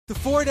The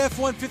Ford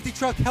F-150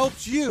 truck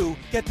helps you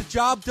get the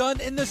job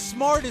done in the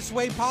smartest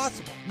way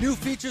possible. New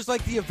features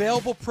like the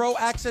available Pro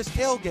Access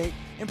tailgate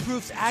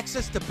improves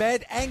access to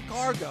bed and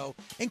cargo,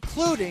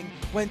 including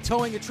when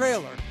towing a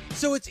trailer,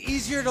 so it's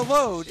easier to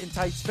load in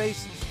tight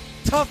spaces.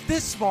 Tough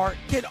this smart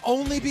can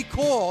only be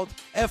called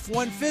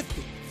F-150.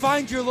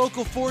 Find your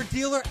local Ford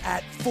dealer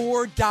at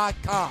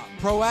Ford.com.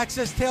 Pro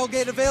Access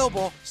tailgate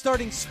available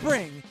starting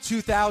spring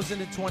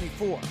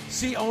 2024.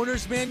 See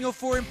Owner's Manual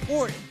for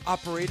important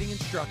operating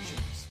instructions.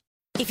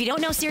 If you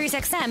don't know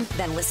SiriusXM,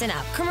 then listen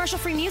up.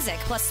 Commercial-free music,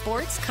 plus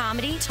sports,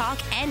 comedy,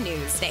 talk, and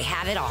news. They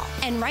have it all.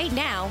 And right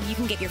now, you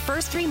can get your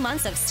first 3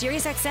 months of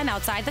SiriusXM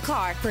outside the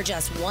car for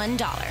just $1.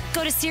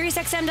 Go to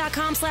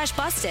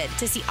SiriusXM.com/busted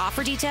to see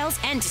offer details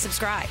and to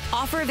subscribe.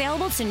 Offer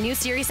available to new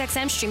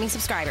SiriusXM streaming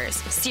subscribers.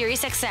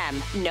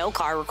 SiriusXM, no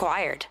car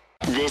required.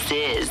 This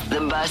is the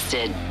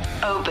Busted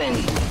Open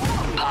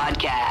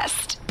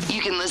Podcast. You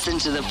can listen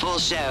to the full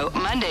show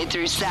Monday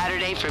through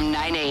Saturday from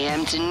 9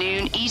 a.m. to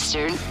noon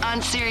Eastern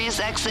on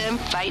SiriusXM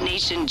Fight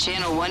Nation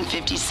Channel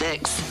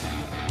 156.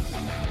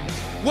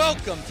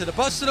 Welcome to the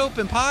Busted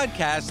Open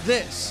Podcast.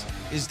 This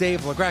is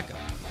Dave LaGreca.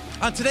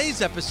 On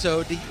today's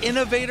episode, the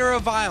innovator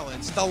of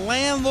violence, the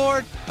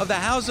landlord of the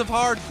House of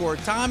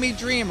Hardcore, Tommy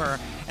Dreamer,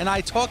 and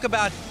I talk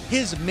about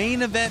his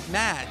main event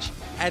match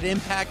at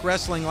Impact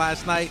Wrestling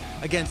last night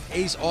against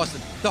Ace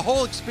Austin. The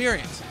whole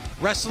experience,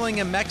 wrestling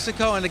in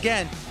Mexico, and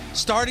again,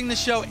 starting the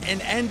show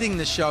and ending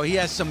the show. He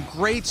has some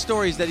great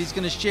stories that he's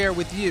going to share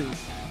with you,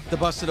 the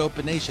Busted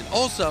Open Nation.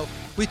 Also,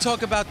 we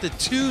talk about the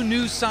 2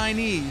 new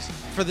signees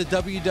for the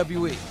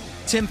WWE,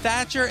 Tim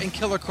Thatcher and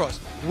Killer Kross.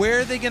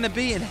 Where are they going to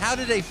be and how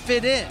do they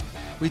fit in?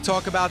 We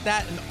talk about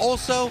that. And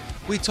also,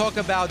 we talk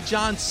about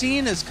John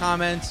Cena's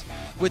comments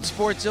with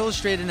Sports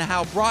Illustrated and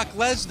how Brock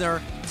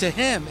Lesnar, to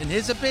him, in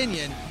his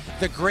opinion,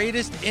 the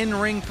greatest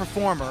in-ring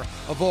performer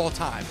of all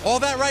time. All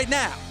that right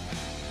now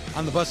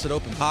on the Busted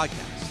Open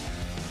Podcast.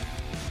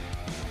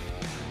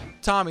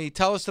 Tommy,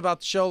 tell us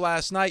about the show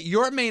last night,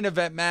 your main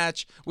event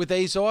match with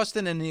Ace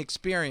Austin and the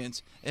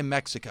experience in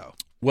Mexico.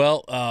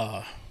 Well,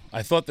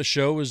 I thought the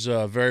show was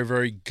very,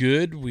 very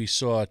good. We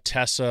saw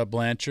Tessa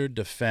Blanchard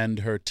defend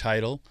her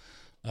title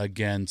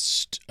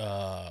against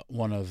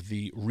one of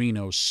the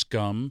Reno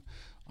Scum.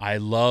 I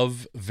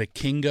love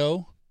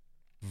Vikingo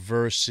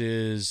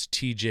versus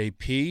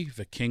TJP.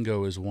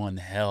 Vikingo is one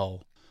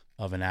hell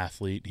of an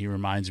athlete. He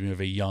reminds me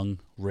of a young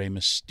Rey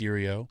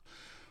Mysterio.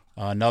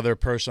 Another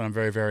person I'm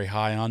very, very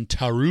high on,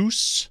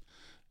 Taurus,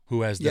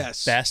 who has the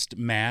best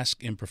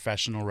mask in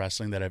professional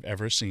wrestling that I've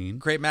ever seen.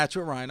 Great match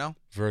with Rhino.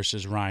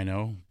 Versus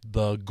Rhino.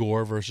 The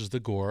Gore versus the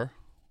Gore.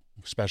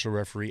 Special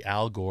referee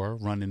Al Gore,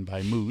 run in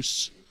by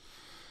Moose.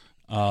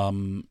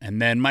 And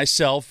then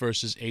myself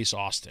versus Ace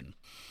Austin.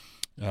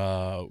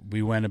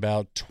 We went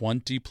about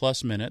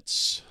 20-plus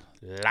minutes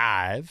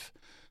live.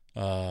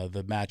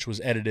 The match was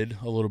edited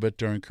a little bit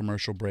during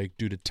commercial break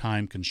due to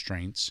time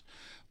constraints.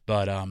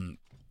 But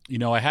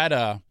I had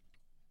a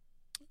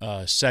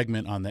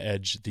segment on the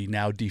Edge, the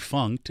now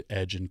defunct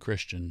Edge and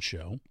Christian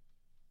show,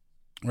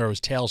 where it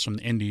was Tales from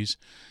the Indies.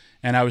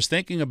 And I was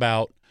thinking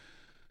about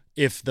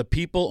if the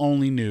people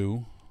only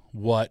knew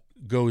what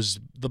goes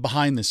the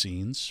behind the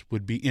scenes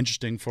would be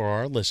interesting for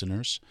our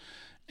listeners.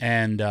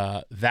 And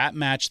that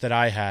match that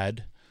I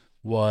had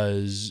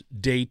was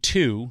day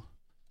 2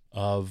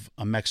 of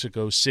a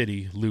Mexico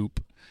City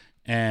loop.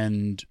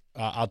 And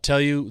I'll tell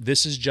you,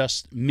 this is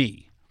just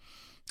me.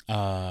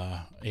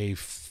 A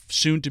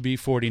soon-to-be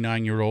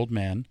 49-year-old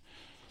man.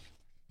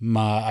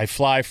 I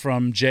fly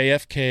from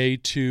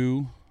JFK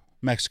to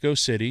Mexico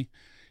City.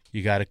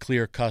 You got to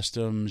clear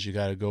customs. You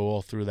got to go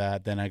all through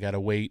that. Then I got to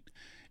wait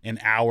an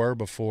hour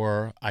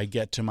before I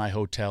get to my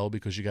hotel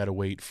because you got to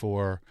wait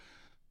for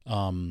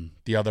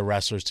the other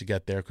wrestlers to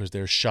get there because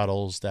there's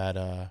shuttles that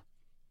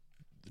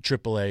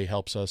AAA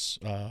helps us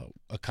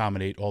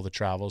accommodate all the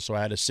travel. So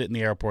I had to sit in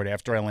the airport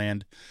after I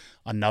land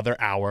another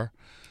hour,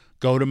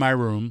 go to my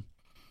room,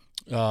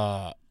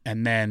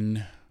 and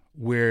then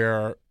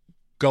we're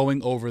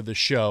going over the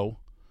show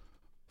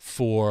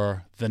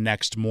for the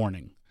next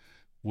morning,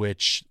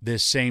 which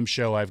this same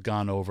show I've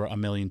gone over a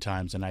million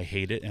times and I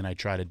hate it and I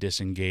try to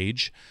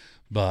disengage,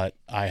 but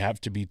I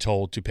have to be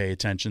told to pay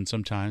attention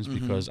sometimes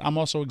because I'm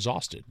also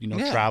exhausted.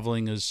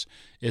 Traveling is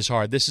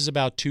hard. This is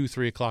about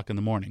 2-3 o'clock in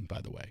the morning,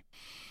 by the way.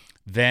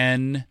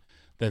 Then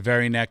the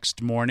very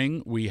next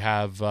morning we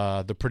have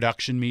the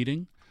production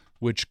meeting,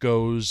 which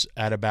goes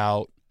at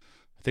about,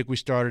 I think we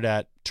started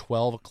at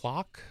 12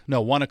 o'clock.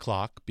 No, 1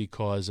 o'clock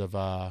because of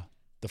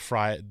the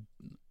Friday.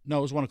 No,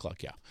 it was 1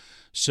 o'clock, yeah.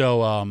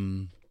 So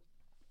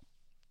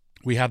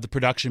we have the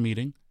production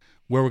meeting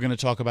where we're going to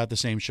talk about the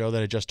same show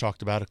that I just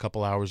talked about a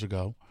couple hours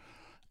ago.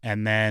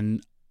 And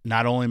then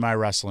not only my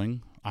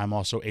wrestling, I'm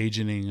also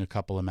agenting a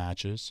couple of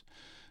matches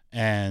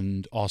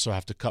and also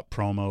have to cut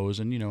promos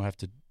and, have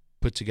to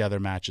put together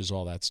matches,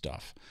 all that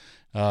stuff.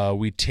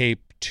 We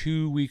tape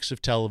 2 weeks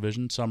of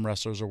television. Some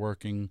wrestlers are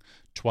working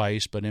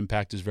twice, but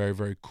Impact is very,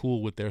 very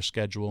cool with their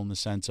schedule in the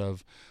sense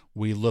of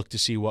we look to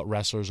see what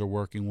wrestlers are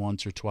working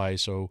once or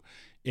twice. So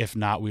If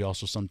not, we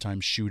also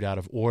sometimes shoot out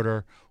of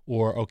order,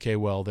 or, okay,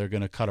 well, they're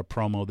going to cut a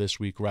promo this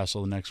week,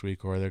 wrestle the next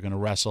week, or they're going to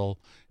wrestle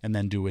and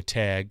then do a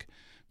tag,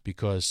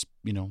 because,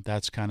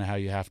 that's kind of how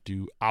you have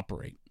to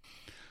operate.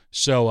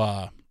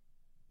 So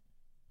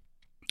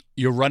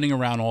you're running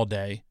around all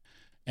day,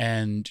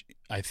 and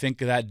I think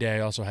that day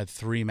I also had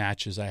 3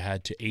 matches I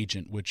had to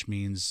agent, which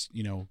means,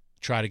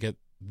 try to get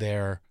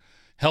there,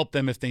 help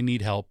them if they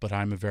need help, but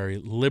I'm a very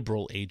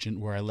liberal agent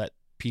where I let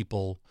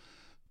people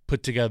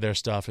put together their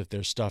stuff if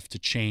there's stuff to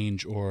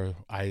change, or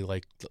I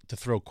like to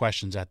throw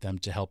questions at them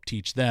to help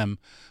teach them.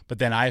 But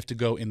then I have to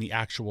go in the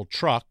actual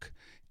truck,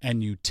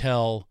 and you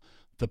tell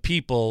the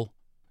people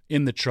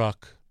in the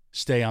truck,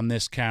 stay on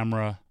this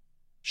camera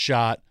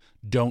shot,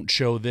 don't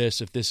show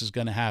this if this is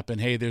going to happen.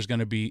 Hey, there's going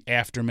to be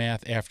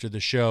aftermath after the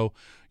show.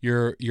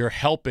 You're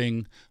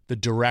helping the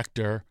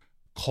director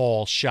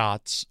call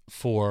shots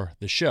for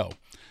the show.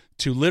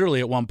 To literally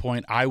at one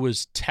point, I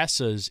was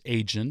Tessa's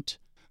agent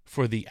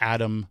for the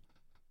Adam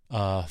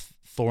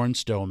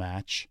Thornstowe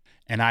match,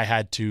 and I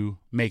had to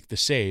make the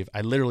save.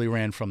 I literally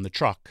ran from the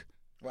truck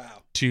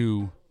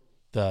to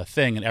the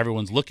thing, and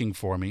everyone's looking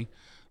for me,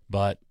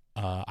 but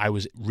I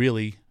was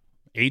really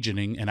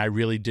agenting, and I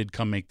really did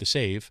come make the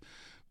save,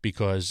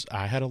 because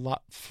I had a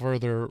lot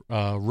further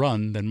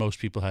run than most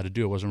people had to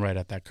do. It wasn't right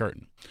at that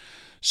curtain.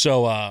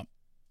 So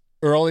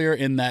earlier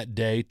in that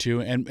day, too,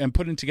 and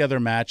putting together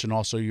a match, and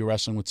also you're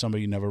wrestling with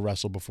somebody you never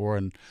wrestled before,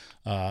 and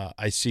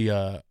I see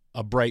a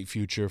bright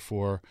future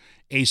for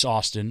Ace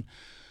Austin.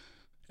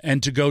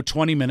 And to go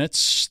 20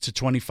 minutes to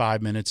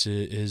 25 minutes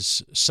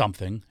is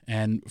something.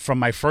 And from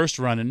my first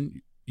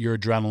run-in, your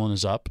adrenaline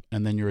is up,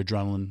 and then your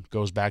adrenaline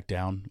goes back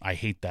down. I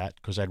hate that,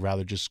 because I'd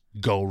rather just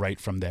go right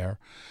from there.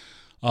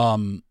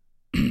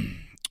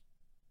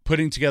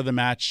 Putting together the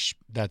match,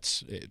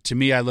 to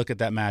me, I look at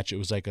that match, it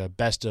was like a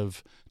best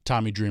of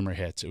Tommy Dreamer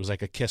hits. It was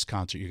like a Kiss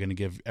concert. You're going to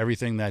give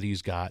everything that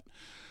he's got,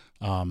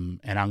 and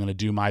I'm going to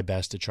do my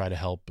best to try to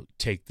help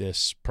take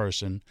this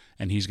person,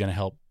 and he's going to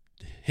help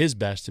his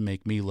best to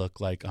make me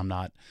look like I'm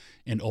not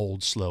an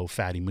old, slow,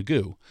 fatty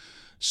Magoo.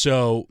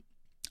 So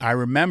I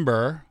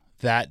remember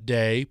that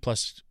day,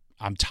 plus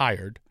I'm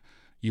tired.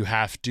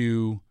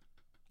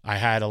 I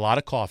had a lot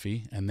of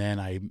coffee, and then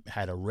I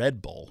had a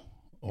Red Bull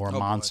or a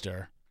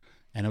Monster.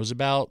 And it was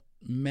about,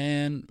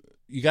 man,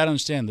 you got to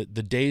understand that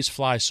the days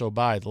fly so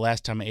by. The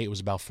last time I ate was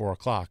about 4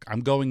 o'clock.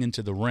 I'm going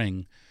into the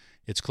ring.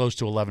 It's close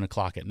to 11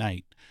 o'clock at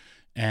night.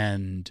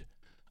 And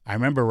I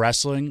remember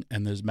wrestling,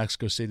 and there's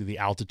Mexico City, the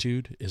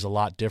altitude is a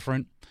lot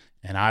different,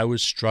 and I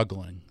was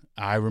struggling.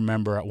 I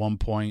remember at one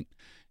point,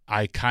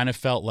 I kind of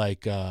felt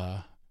like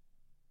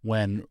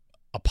when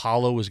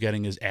Apollo was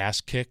getting his ass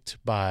kicked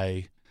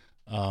by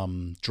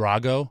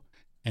Drago,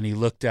 and he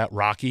looked at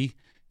Rocky,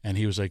 and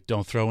he was like,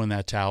 don't throw in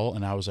that towel.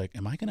 And I was like,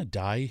 am I going to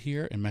die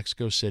here in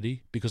Mexico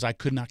City? Because I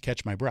could not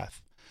catch my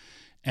breath.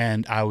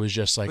 And I was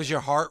just like... Was your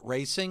heart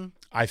racing?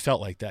 I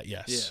felt like that,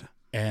 yes. Yeah.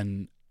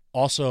 And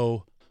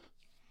also,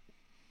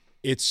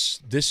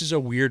 this is a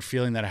weird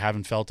feeling that I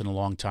haven't felt in a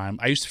long time.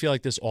 I used to feel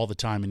like this all the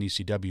time in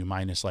ECW,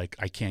 minus like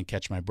I can't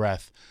catch my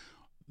breath.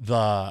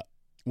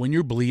 When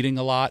you're bleeding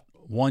a lot,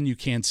 one, you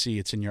can't see,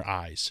 it's in your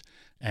eyes,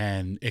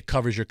 and it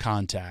covers your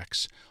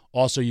contacts.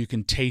 Also, you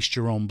can taste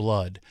your own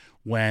blood.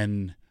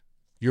 When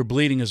you're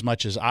bleeding as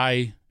much as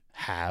I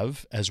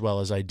have, as well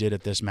as I did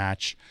at this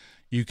match,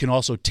 you can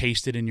also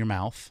taste it in your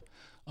mouth.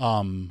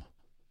 And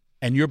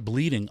you're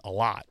bleeding a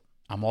lot.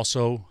 I'm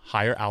also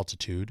higher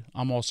altitude.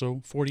 I'm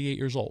also 48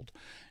 years old.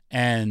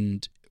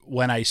 And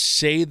when I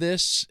say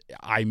this,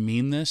 I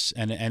mean this.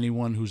 And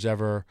anyone who's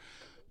ever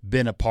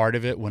been a part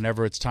of it,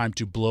 whenever it's time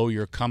to blow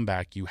your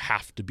comeback, you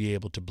have to be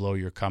able to blow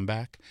your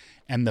comeback.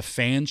 And the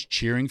fans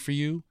cheering for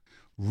you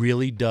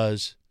really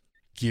does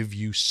give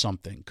you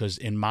something. Because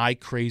in my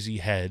crazy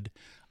head,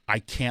 I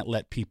can't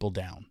let people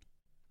down.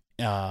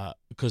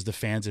 Because the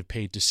fans have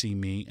paid to see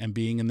me, and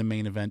being in the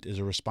main event is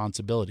a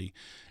responsibility.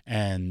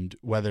 And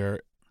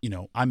whether,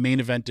 I'm main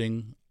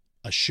eventing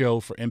a show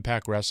for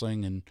Impact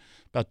Wrestling and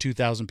about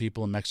 2,000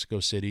 people in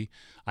Mexico City,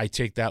 I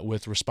take that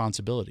with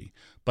responsibility.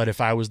 But if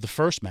I was the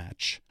first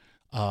match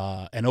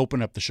and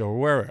open up the show or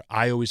wherever,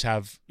 I always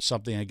have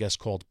something, I guess,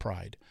 called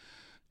pride.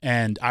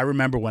 And I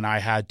remember when I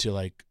had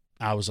to,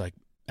 I was like,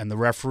 and the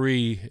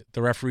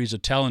referees are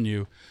telling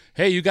you,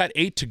 hey, you got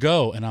 8 to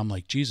go. And I'm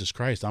like, Jesus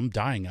Christ, I'm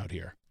dying out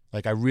here.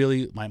 Like, I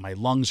really, my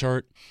lungs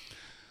hurt.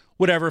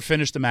 Whatever,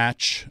 finished the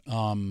match.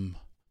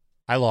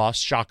 I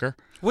lost, shocker.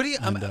 What do you,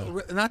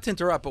 not to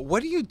interrupt, but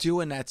what do you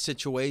do in that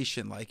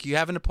situation? Like, you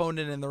have an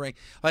opponent in the ring.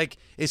 Like,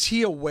 is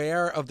he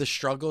aware of the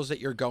struggles that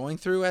you're going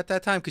through at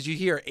that time? Because you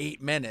hear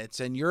 8 minutes,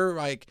 and you're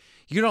like,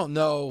 you don't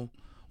know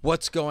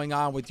what's going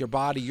on with your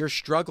body. You're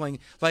struggling.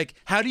 Like,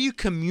 how do you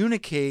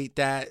communicate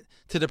that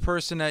to the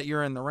person that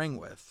you're in the ring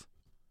with?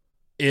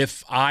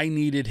 If I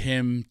needed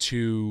him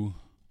to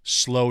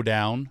slow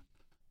down,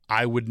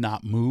 I would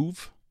not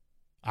move.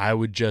 I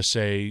would just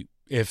say,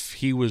 if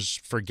he was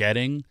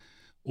forgetting,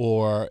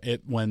 or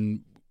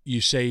when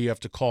you say you have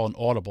to call an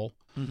audible,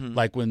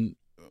 like when,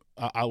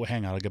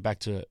 hang on, I'll get back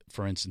to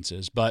for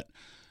instances, but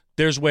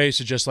there's ways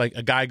to just like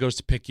a guy goes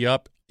to pick you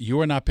up. You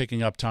are not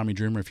picking up Tommy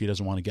Dreamer if he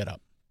doesn't want to get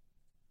up.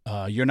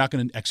 You're not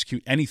going to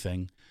execute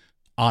anything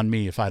on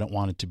me if I don't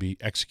want it to be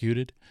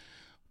executed.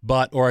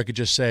 Or I could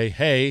just say,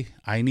 hey,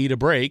 I need a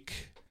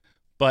break.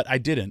 But I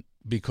didn't,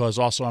 because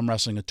also I'm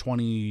wrestling a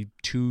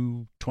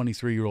 22,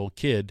 23-year-old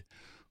kid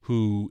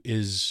who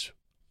is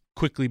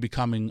quickly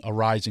becoming a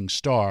rising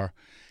star.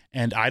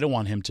 And I don't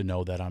want him to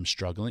know that I'm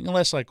struggling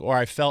unless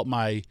I felt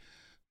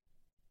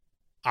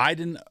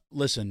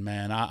listen,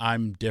 man,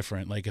 I'm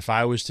different. Like if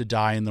I was to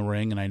die in the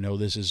ring, and I know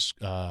this is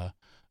a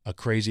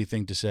crazy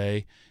thing to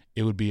say,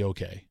 it would be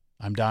okay.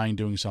 I'm dying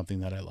doing something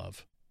that I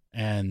love.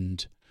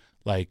 And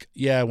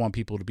I want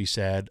people to be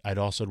sad. I'd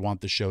also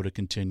want the show to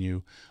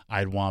continue.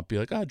 I'd want to be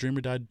like,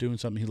 Dreamer died doing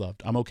something he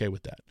loved. I'm okay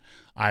with that.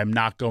 I'm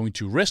not going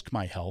to risk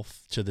my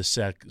health to the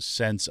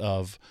sense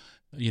of,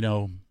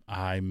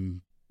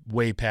 I'm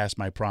way past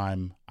my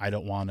prime. I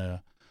don't want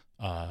to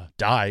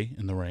die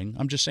in the ring.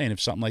 I'm just saying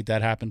if something like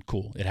that happened,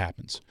 cool, it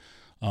happens.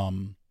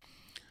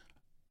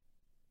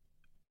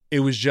 It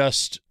was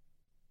just,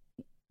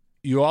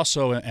 you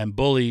also, and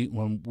bully,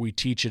 when we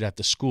teach it at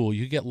the school,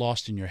 you get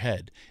lost in your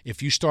head.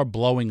 If you start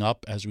blowing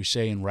up, as we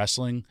say in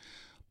wrestling,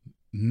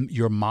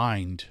 your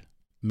mind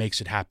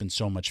makes it happen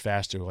so much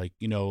faster.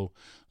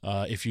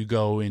 If you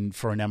go in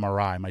for an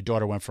MRI, my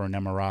daughter went for an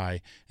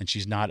MRI and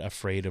she's not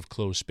afraid of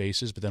closed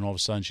spaces, but then all of a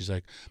sudden she's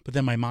like, but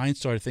then my mind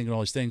started thinking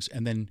all these things,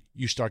 and then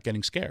you start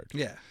getting scared.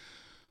 Yeah.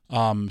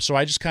 So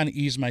I just kind of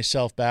eased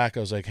myself back. I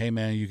was like, hey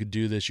man, you could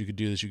do this, you could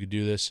do this, you could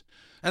do this.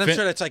 And I'm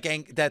sure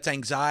that's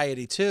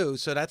anxiety too,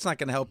 so that's not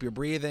going to help your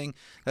breathing.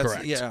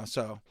 Correct. Yeah,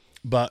 so.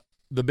 But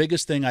the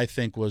biggest thing I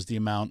think was the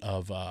amount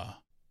of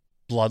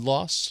blood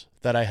loss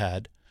that I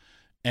had.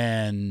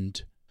 And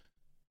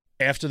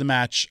after the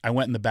match, I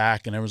went in the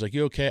back and everyone's like,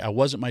 you okay? I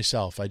wasn't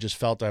myself. I just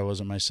felt I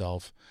wasn't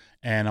myself.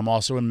 And I'm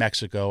also in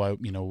Mexico.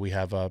 We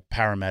have a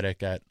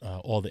paramedic at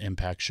all the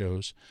Impact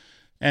shows.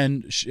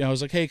 And I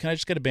was like, hey, can I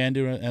just get a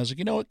Band-Aid? And I was like,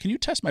 you know what? Can you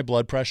test my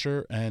blood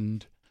pressure?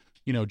 And,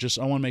 I want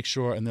to make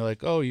sure. And they're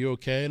like, oh, you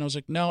okay? And I was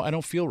like, no, I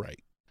don't feel right.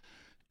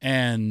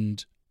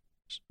 And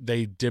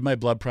they did my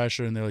blood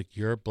pressure, and they're like,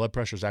 your blood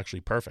pressure is actually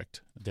perfect.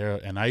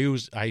 And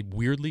I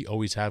weirdly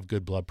always have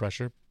good blood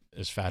pressure,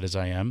 as fat as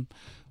I am,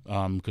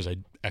 because I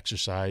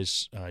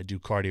exercise, I do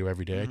cardio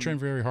every day. I train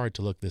very hard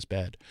to look this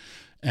bad.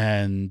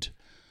 And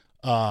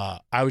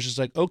I was just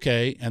like,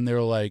 okay. And they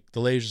were like, the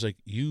lady was like,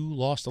 you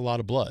lost a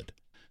lot of blood.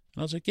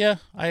 And I was like, yeah,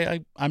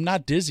 I'm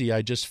not dizzy.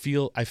 I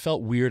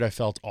felt weird. I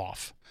felt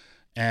off.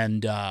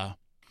 And and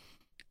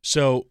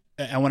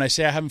when I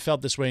say I haven't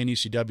felt this way in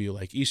ECW,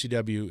 like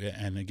ECW,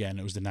 and again,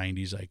 it was the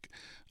 90s, like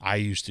I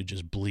used to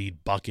just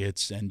bleed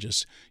buckets, and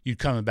just, you'd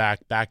come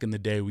back in the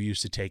day, we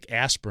used to take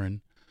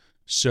aspirin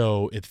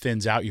so it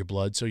thins out your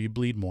blood so you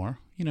bleed more.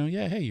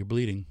 Hey, you're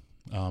bleeding.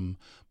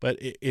 But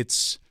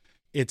it's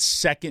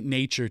second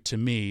nature to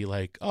me,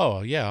 like,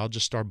 oh yeah, I'll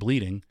just start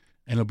bleeding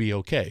and it'll be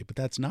okay. But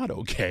that's not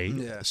okay,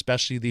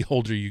 especially the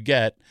older you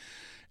get.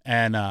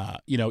 And,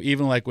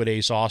 even like with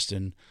Ace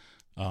Austin,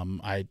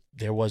 I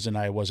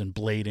wasn't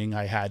blading.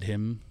 I had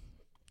him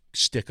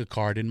stick a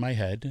card in my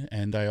head,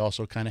 and I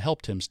also kind of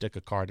helped him stick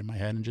a card in my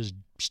head and just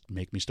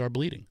make me start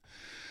bleeding.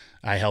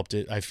 I helped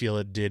it. I feel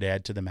it did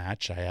add to the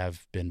match. I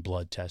have been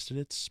blood tested.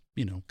 It's,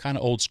 kind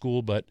of old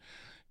school, but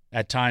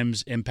at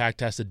times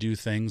Impact has to do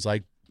things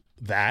like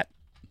that.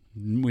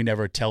 We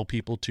never tell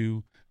people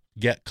to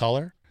get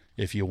color.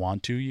 If you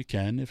want to, you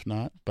can. If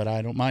not, but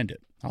I don't mind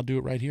it. I'll do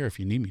it right here if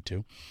you need me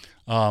to.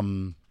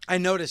 I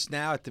noticed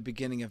now at the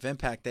beginning of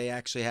Impact, they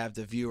actually have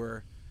the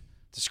viewer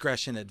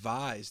discretion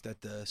advised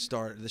at the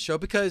start of the show,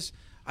 because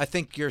I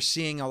think you're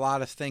seeing a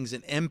lot of things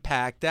in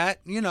Impact that,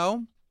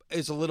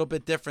 is a little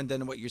bit different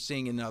than what you're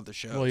seing in other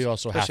shows. Well, you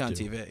also have to. On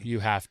TV. You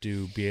have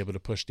to be able to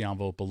push the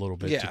envelope a little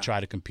bit to try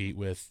to compete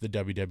with the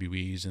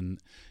WWEs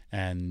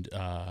and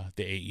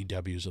the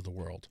AEWs of the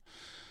world.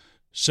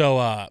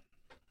 So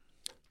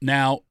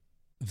now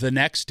the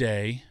next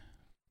day,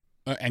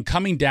 and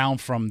coming down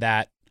from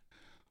that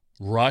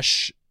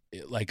rush,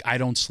 like I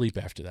don't sleep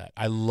after that.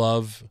 I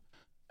love,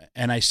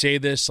 and I say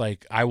this,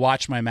 like I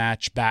watched my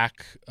match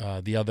back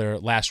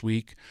last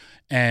week,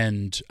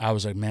 and I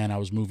was like, man, I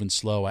was moving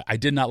slow. I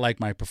did not like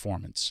my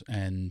performance,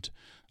 and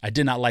I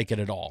did not like it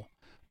at all.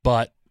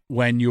 But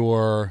when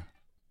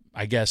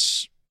I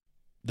guess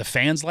the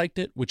fans liked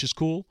it, which is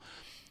cool.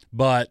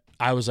 But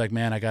I was like,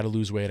 man, I got to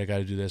lose weight. I got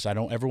to do this. I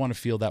don't ever want to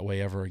feel that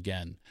way ever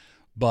again.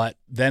 But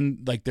then,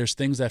 like, there's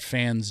things that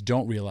fans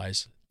don't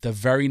realize.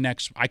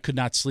 I could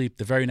not sleep.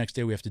 The very next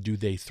day, we have to do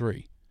day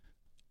 3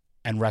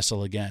 and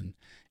wrestle again.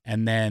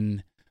 And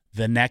then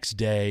the next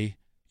day,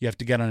 you have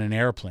to get on an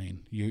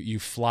airplane. You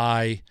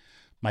fly.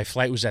 My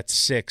flight was at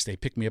 6. They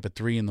picked me up at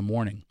 3 in the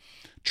morning.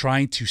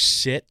 Trying to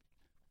sit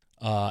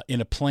in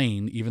a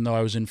plane, even though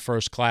I was in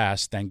first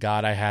class, thank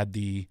God I had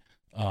the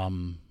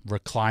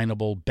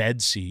reclinable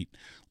bed seat.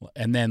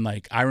 And then,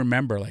 like, I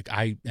remember, like,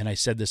 I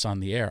said this on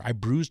the air, I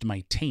bruised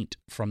my taint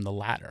from the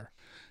ladder.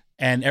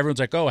 And everyone's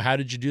like, oh, how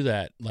did you do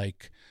that?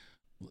 Like,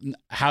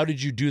 how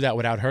did you do that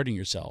without hurting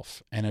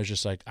yourself? And I was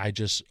just like, I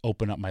just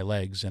open up my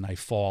legs and I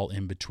fall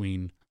in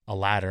between a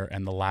ladder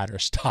and the ladder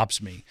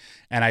stops me.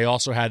 And I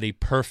also had a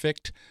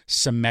perfect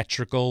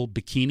symmetrical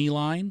bikini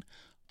line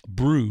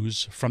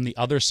bruise from the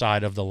other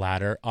side of the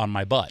ladder on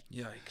my butt.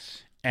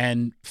 Yikes.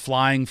 And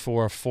flying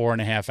for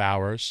 4.5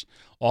 hours.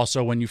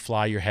 Also, when you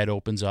fly, your head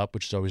opens up,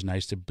 which is always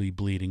nice to be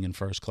bleeding in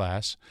first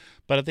class.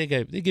 But they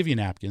give you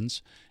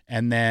napkins.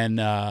 And then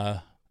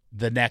the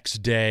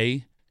next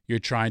day, you're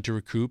trying to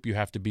recoup. You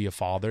have to be a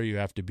father. You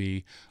have to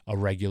be a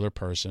regular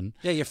person.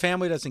 Yeah, your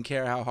family doesn't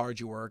care how hard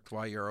you worked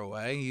while you're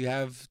away. You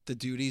have the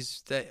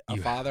duties that a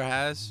father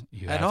has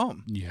at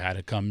home. You had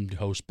to come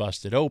host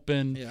Busted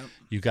Open. Yeah.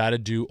 You got to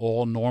do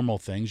all normal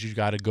things. You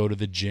got to go to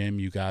the gym.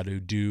 You got to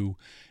do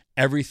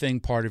everything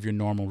part of your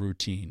normal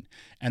routine.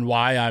 And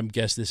why I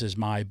guess this is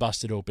my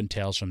Busted Open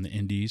Tales from the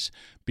Indies,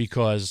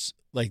 because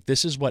like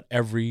this is what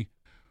every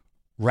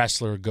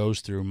wrestler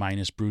goes through,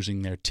 minus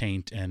bruising their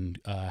taint and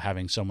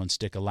having someone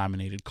stick a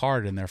laminated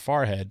card in their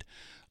forehead.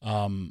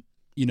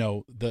 You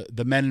know,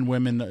 the men and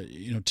women,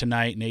 you know,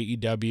 tonight in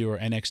AEW or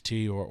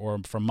NXT or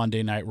from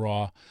Monday Night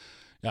Raw,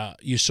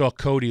 you saw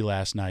Cody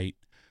last night,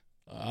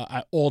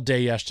 all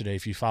day yesterday,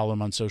 if you follow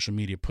him on social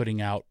media,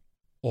 putting out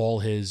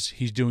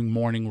he's doing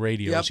morning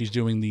radios. Yep. He's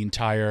doing the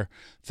entire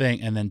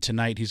thing. And then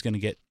tonight he's going to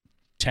get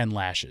 10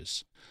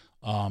 lashes.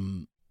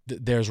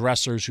 There's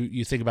wrestlers who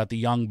you think about the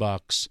Young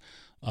Bucks,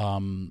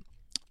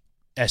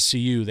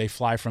 SCU, they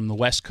fly from the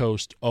West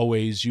Coast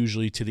always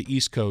usually to the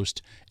East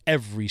Coast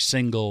every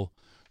single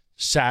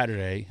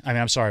Wednesday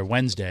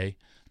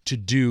to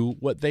do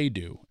what they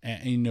do.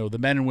 And you know, the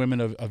men and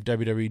women of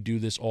WWE do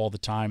this all the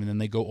time, and then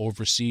they go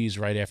overseas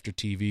right after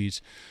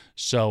TVs.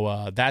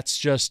 So that's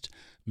just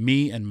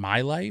me and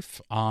my life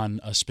on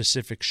a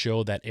specific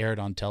show that aired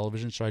on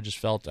television. So I just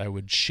felt I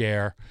would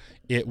share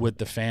it with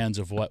the fans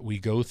of what we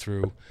go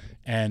through.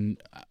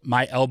 And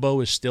my elbow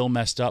is still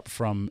messed up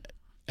from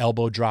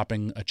elbow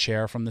dropping a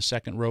chair from the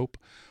second rope,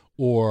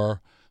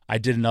 or I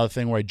did another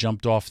thing where I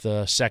jumped off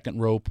the second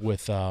rope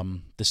with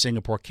the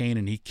Singapore cane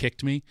and he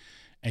kicked me.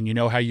 And you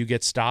know how you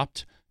get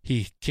stopped?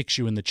 He kicks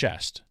you in the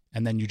chest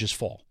and then you just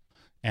fall.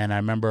 And I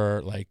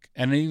remember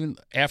and even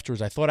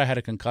afterwards I thought I had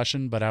a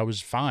concussion, but I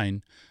was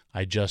fine.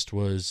 I just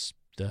was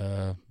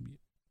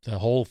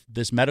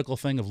this medical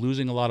thing of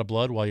losing a lot of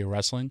blood while you're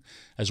wrestling,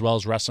 as well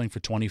as wrestling for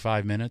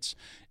 25 minutes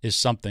is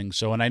something.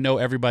 So, and I know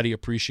everybody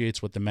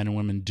appreciates what the men and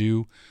women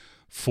do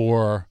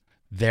for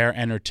their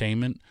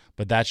entertainment,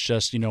 but that's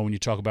just, you know, when you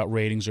talk about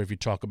ratings or if you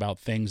talk about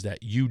things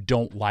that you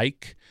don't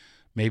like,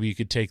 maybe you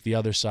could take the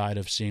other side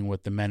of seeing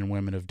what the men and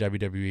women of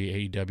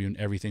WWE, AEW, and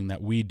everything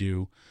that we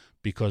do,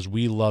 because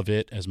we love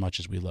it as much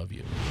as we love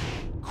you.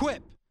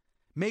 Quip,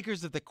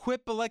 makers of the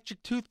Quip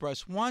electric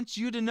toothbrush, wants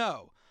you to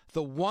know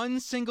the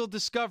one single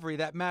discovery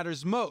that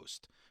matters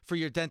most for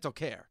your dental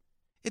care.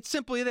 It's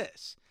simply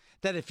this,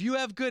 that if you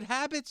have good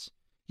habits,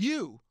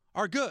 you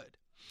are good.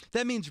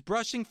 That means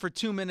brushing for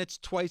 2 minutes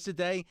twice a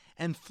day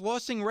and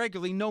flossing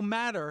regularly no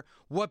matter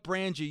what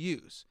brand you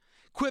use.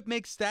 Quip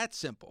makes that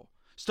simple,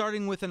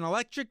 starting with an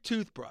electric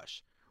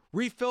toothbrush,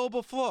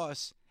 refillable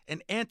floss,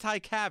 and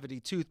anti-cavity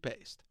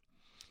toothpaste.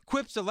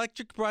 Quip's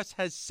electric brush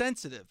has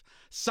sensitive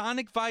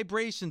sonic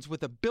vibrations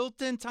with a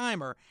built-in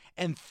timer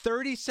and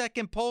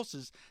 30-second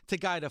pulses to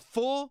guide a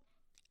full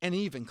and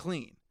even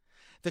clean.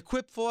 The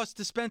Quip Floss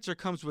dispenser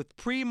comes with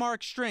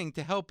pre-marked string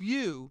to help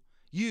you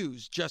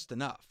use just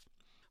enough.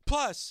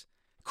 Plus,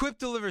 Quip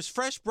delivers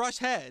fresh brush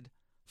head,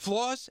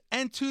 floss,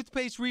 and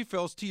toothpaste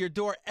refills to your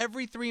door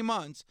every 3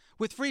 months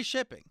with free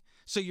shipping,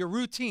 so your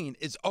routine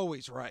is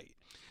always right.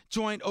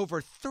 Join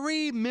over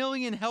 3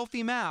 million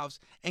healthy mouths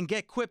and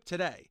get Quip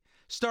today,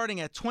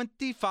 starting at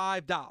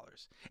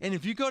 $25. And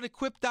if you go to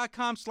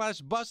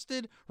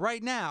quip.com/busted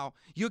right now,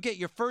 you'll get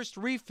your first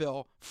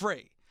refill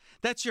free.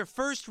 That's your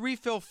first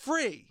refill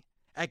free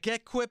at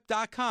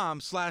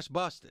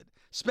getquip.com/busted.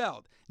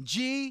 Spelled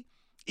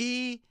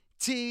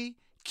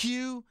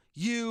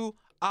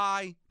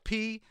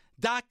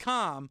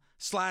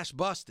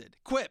GETQUIP.com/busted.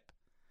 Quip,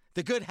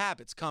 the good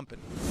habits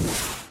company.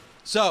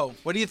 So,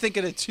 what do you think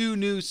of the 2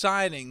 new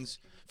signings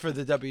for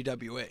the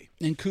WWE?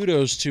 And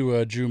kudos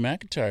to Drew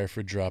McIntyre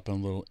for dropping a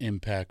little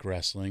Impact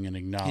Wrestling and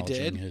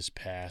acknowledging his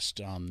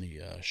past on the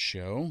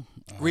show.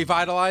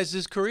 Revitalized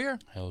his career?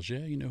 Hells yeah.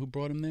 You know who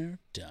brought him there?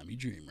 Tommy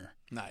Dreamer.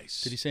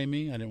 Nice. Did he say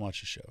me? I didn't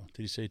watch the show.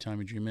 Did he say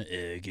Tommy Dreamer?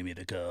 Give me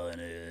the call.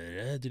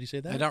 Did he say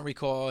that? I don't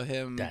recall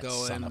him that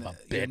going son of a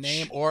your bitch.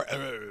 name or...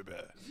 Well,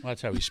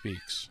 that's how he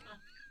speaks.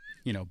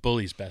 You know,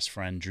 Bully's best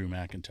friend, Drew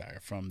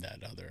McIntyre, from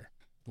that other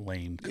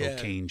lame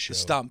cocaine show. The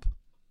Stump.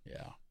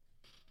 Yeah.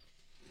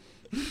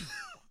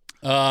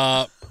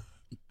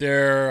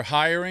 Their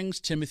hirings,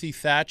 Timothy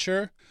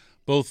Thatcher,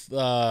 both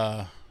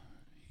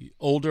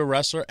older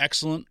wrestler,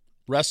 excellent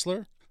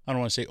wrestler. I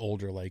don't want to say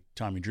older like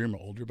Tommy Dreamer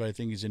older, but I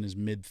think he's in his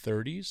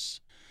mid-30s.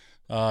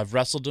 I've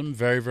wrestled him,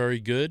 very, very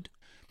good.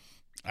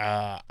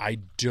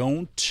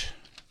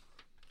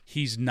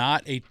 He's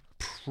not a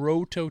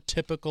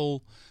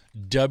prototypical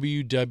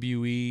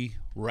WWE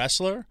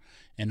wrestler,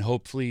 and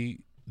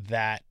hopefully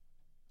that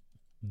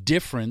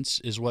difference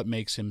is what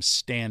makes him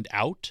stand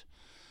out.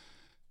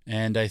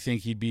 And I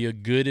think he'd be a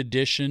good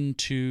addition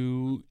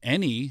to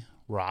any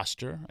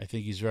roster. I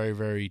think he's very,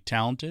 very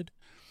talented.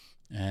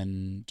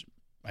 And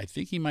I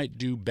think he might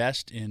do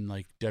best in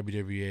like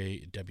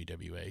WWE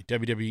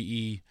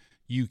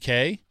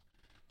UK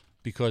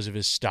because of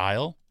his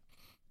style.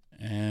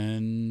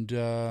 And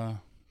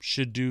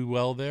should do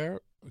well there.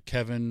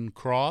 Kevin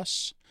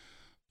Cross.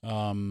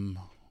 I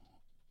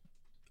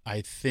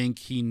think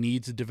he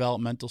needs a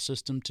developmental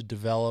system to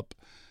develop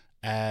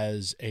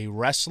as a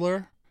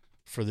wrestler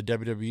for the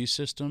WWE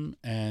system,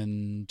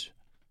 and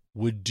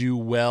would do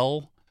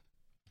well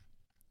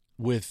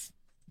with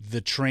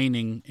the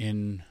training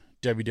in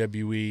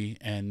WWE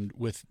and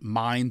with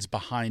minds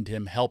behind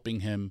him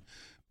helping him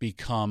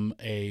become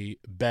a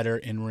better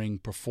in-ring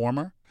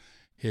performer.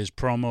 His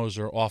promos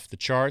are off the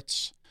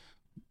charts,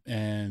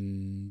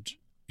 and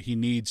he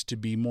needs to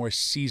be more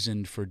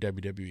seasoned for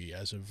WWE.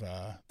 As of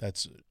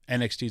that's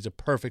NXT is a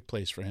perfect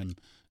place for him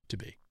to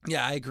be.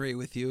 Yeah, I agree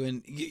with you,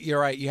 and you're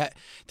right.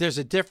 There's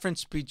a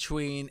difference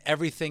between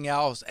everything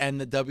else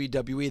and the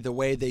WWE, the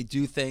way they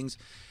do things.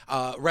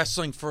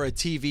 Wrestling for a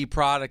TV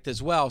product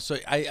as well. So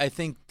I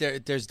think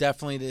there's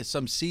definitely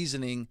some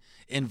seasoning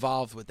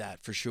involved with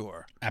that for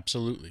sure.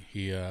 Absolutely,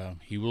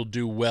 he will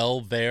do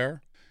well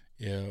there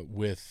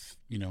with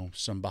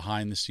some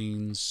behind the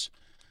scenes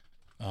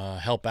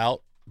help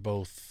out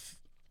both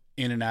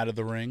in and out of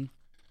the ring,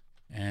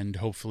 and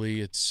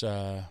hopefully it's.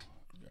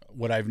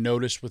 What I've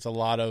noticed with a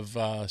lot of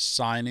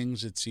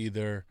signings, it's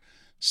either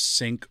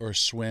sink or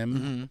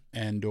swim,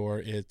 and or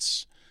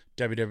it's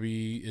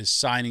WWE is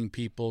signing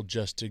people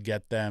just to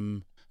get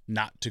them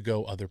not to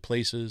go other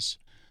places.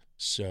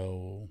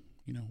 So,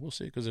 we'll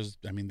see, because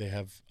they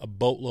have a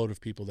boatload of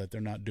people that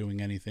they're not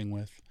doing anything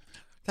with.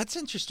 That's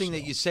interesting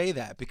that you say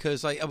that,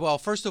 because,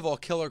 first of all,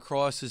 Killer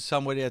Cross is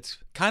somebody that's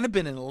kind of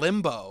been in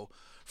limbo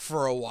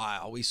for a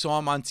while. We saw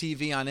him on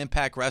TV on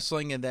Impact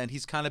Wrestling, and then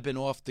he's kind of been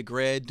off the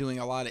grid doing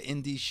a lot of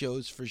indie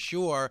shows for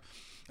sure.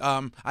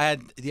 I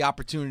had the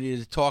opportunity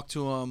to talk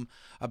to him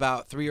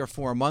about 3 or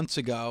 4 months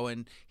ago,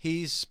 and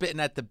he's spitting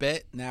at the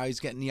bit. Now he's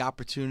getting the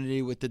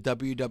opportunity with the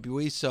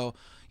WWE, so,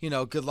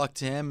 good luck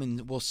to him,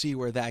 and we'll see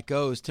where that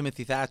goes.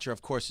 Timothy Thatcher,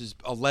 of course, is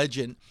a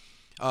legend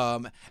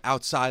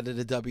outside of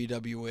the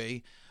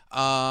WWE.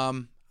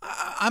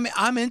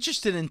 I'm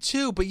interested in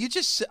two, but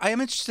I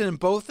am interested in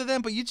both of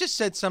them, but you just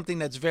said something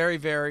that's very,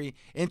 very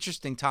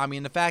interesting, Tommy,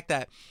 and the fact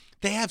that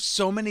they have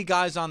so many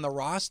guys on the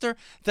roster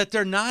that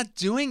they're not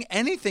doing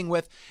anything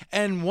with.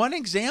 And one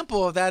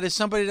example of that is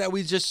somebody that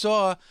we just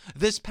saw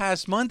this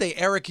past Monday,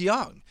 Eric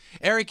Young.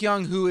 Eric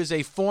Young, who is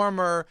a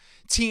former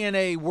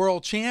TNA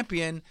world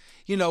champion,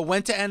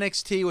 went to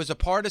NXT, was a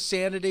part of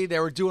Sanity. They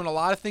were doing a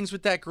lot of things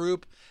with that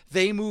group.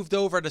 They moved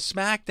over to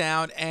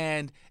SmackDown,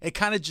 and it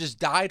kind of just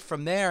died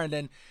from there. And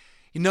then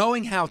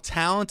knowing how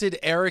talented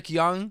Eric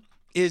Young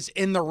is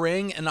in the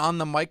ring and on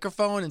the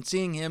microphone, and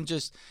seeing him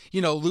just,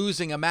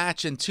 losing a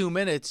match in 2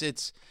 minutes,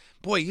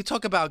 you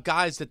talk about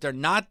guys that they're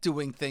not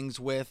doing things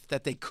with,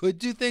 that they could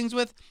do things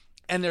with,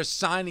 and they're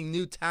signing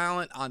new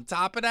talent on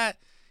top of that.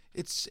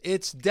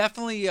 It's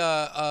definitely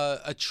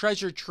a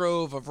treasure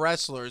trove of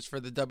wrestlers for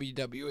the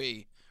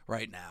WWE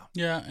right now.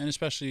 Yeah, and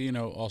especially,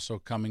 also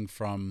coming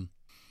from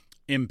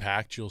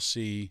Impact, you'll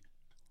see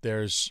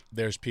there's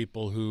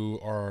people who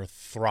are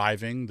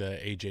thriving, the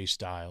AJ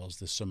Styles,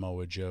 the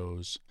Samoa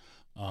Joes,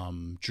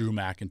 Drew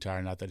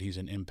McIntyre, not that he's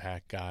an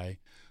Impact guy,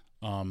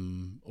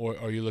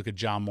 or you look at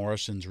John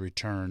Morrison's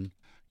return,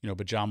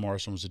 but John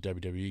Morrison was a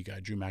WWE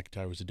guy. Drew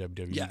McIntyre was a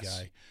WWE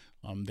guy.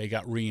 They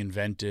got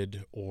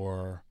reinvented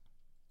or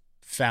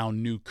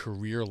found new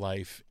career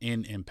life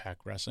in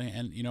Impact Wrestling.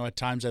 And, at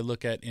times I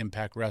look at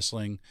Impact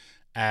Wrestling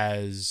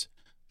as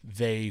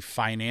they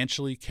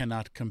financially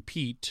cannot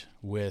compete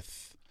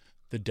with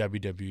the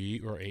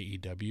WWE or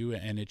AEW,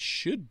 and it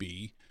should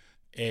be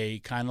a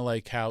kind of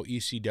like how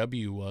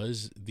ECW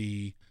was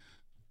the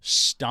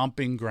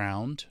stomping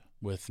ground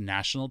with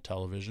national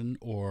television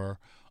or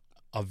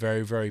a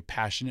very, very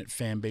passionate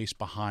fan base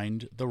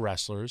behind the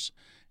wrestlers,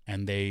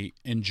 and they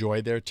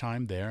enjoy their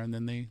time there, and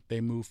then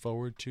they move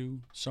forward to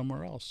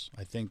somewhere else.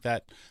 I think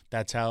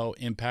that's how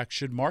Impact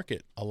should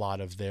market a lot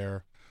of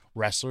their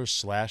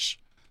wrestlers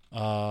 /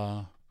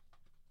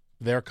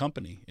 their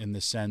company, in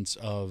the sense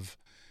of,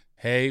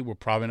 hey, we're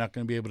probably not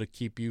going to be able to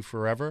keep you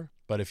forever,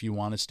 but if you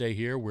want to stay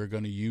here, we're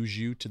going to use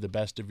you to the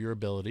best of your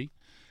ability.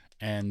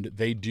 And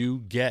they do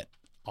get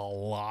a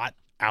lot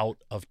out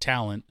of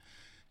talent.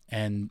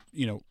 And,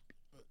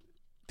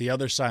 the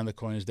other side of the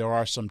coin is there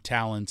are some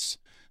talents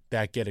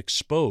that get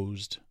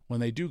exposed when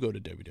they do go to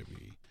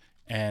WWE.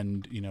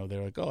 And,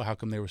 they're like, oh, how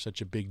come they were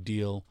such a big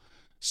deal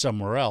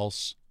somewhere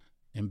else?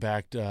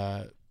 Impact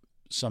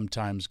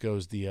sometimes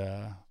goes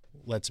the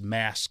let's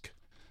mask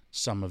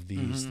some of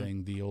these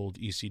things, the old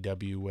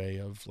ECW way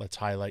of let's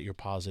highlight your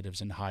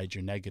positives and hide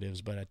your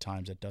negatives, but at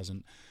times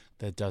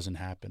that doesn't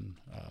happen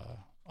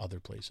other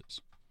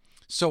places.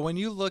 So when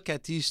you look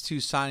at these two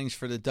signings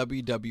for the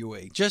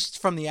WWE,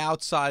 just from the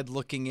outside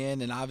looking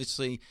in, and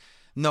obviously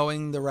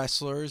knowing the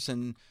wrestlers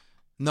and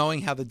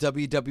knowing how the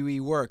WWE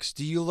works,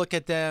 do you look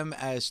at them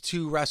as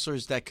two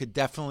wrestlers that could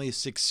definitely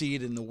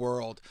succeed in the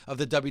world of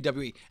the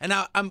WWE? And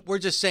now we're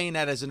just saying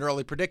that as an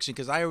early prediction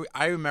because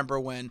I remember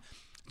when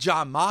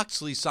Jon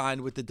Moxley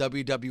signed with the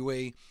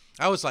WWE,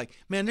 I was like,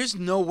 man, there's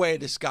no way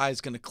this guy's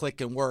going to click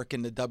and work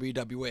in the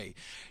WWE.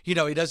 You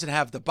know, he doesn't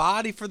have the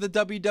body for the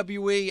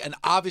WWE, and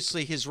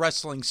obviously his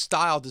wrestling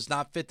style does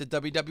not fit the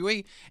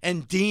WWE.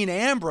 And Dean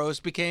Ambrose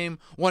became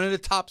one of the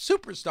top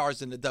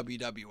superstars in the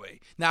WWE.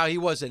 Now, he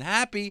wasn't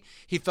happy.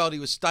 He felt he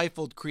was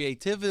stifled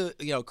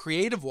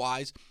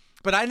creative-wise.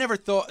 But I never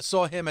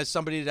saw him as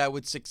somebody that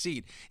would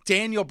succeed.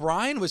 Daniel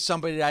Bryan was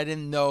somebody that I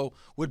didn't know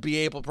would be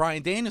able.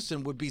 Bryan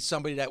Danielson would be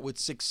somebody that would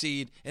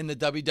succeed in the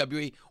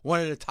WWE.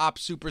 One of the top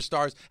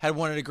superstars, had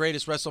one of the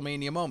greatest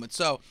WrestleMania moments.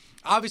 So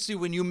obviously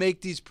when you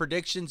make these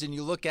predictions and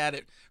you look at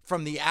it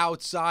from the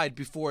outside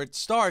before it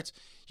starts,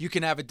 you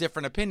can have a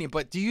different opinion.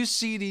 But do you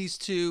see these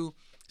two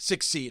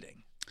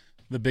succeeding?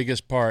 The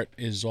biggest part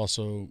is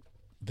also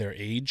their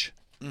age.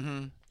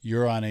 Mm-hmm.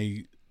 You're on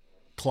a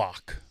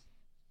clock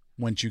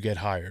once you get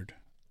hired.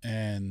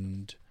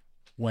 And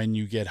when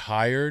you get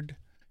hired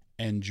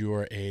and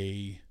you're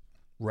a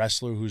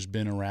wrestler who's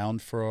been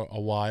around for a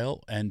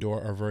while and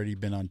or have already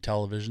been on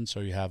television, so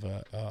you have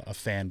a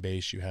fan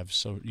base, you have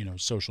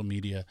social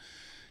media,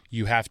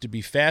 you have to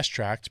be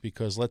fast-tracked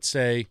because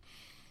if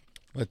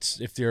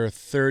you're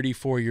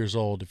 34 years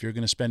old, if you're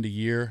going to spend a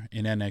year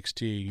in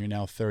NXT, you're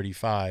now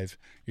 35,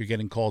 you're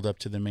getting called up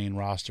to the main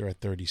roster at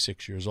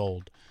 36 years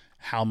old.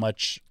 How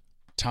much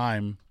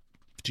time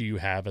do you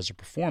have as a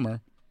performer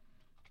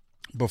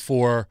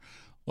before,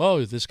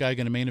 is this guy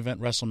going to main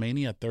event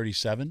WrestleMania at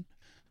 37?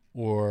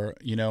 Or,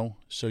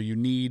 so you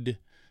need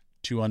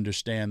to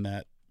understand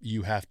that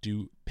you have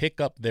to pick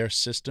up their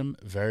system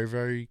very,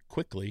 very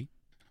quickly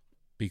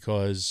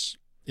because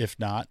if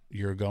not,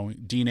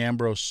 Dean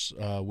Ambrose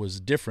was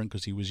different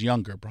because he was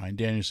younger. Bryan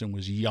Danielson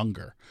was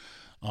younger.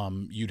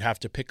 You'd have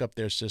to pick up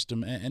their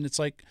system. And it's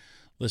like,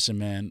 listen,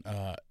 man,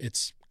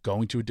 it's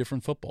going to a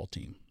different football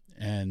team.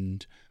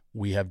 And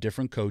we have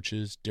different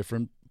coaches,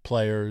 different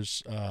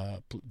players,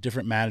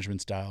 different management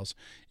styles.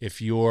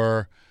 If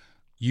you're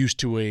used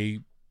to a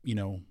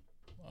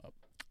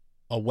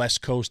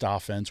West Coast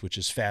offense, which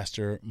is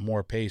faster,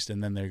 more paced,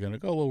 and then they're going to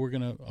go, we're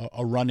going to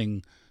a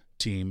running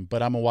team,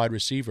 but I'm a wide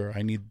receiver.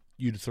 I need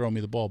you to throw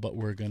me the ball, but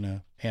we're going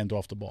to hand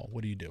off the ball.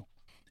 What do you do?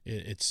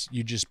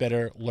 You just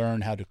better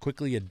learn how to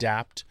quickly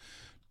adapt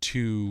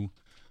to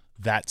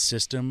that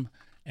system,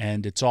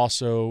 and it's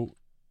also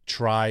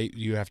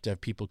you have to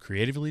have people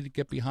creatively to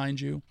get behind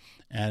you,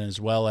 and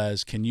as well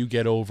as can you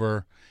get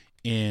over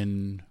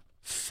in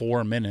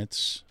 4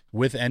 minutes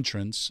with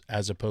entrance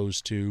as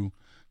opposed to,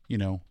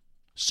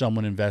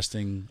 someone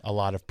investing a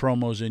lot of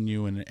promos in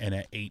you in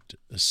a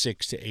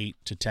 6 to 8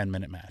 to 10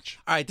 minute match.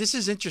 All right, this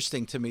is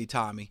interesting to me,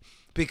 Tommy,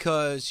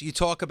 because you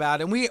talk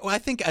about, and I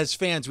think as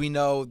fans, we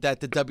know that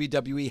the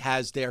WWE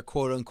has their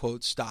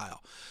quote-unquote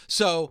style.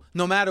 So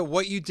no matter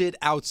what you did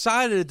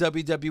outside of the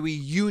WWE,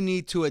 you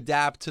need to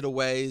adapt to the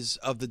ways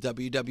of the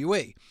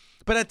WWE.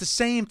 But at the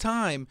same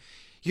time,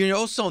 you're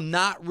also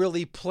not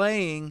really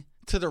playing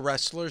to the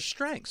wrestler's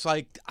strengths.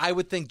 Like, I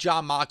would think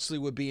Jon Moxley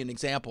would be an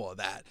example of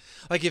that.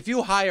 Like, if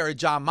you hire a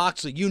Jon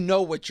Moxley, you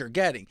know what you're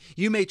getting.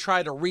 You may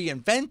try to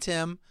reinvent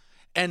him,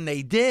 and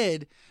they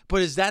did,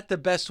 but is that the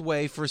best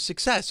way for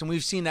success? And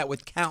we've seen that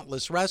with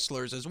countless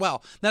wrestlers as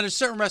well. Now, there's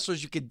certain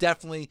wrestlers you could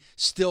definitely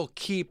still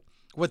keep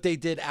what they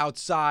did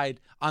outside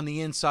on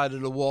the inside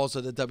of the walls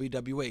of the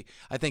WWE.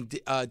 I think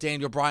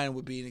Daniel Bryan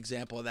would be an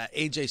example of that.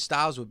 AJ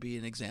Styles would be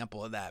an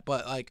example of that.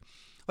 But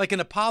like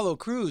an Apollo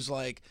Crews,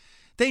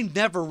 they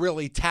never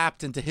really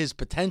tapped into his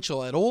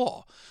potential at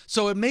all.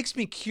 So it makes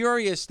me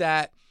curious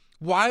that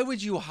why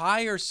would you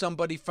hire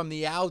somebody from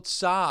the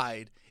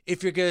outside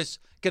if you're just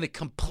going to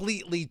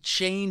completely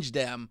change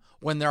them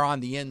when they're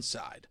on the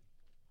inside?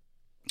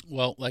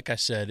 Well, like I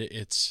said,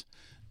 it's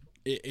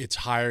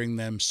hiring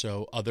them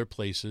so other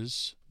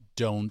places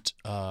don't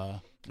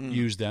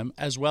use them,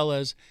 as well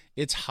as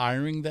it's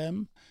hiring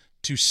them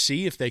to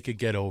see if they could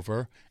get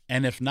over.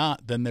 And if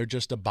not, then they're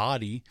just a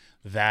body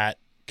that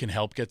can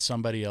help get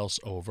somebody else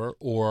over,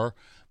 or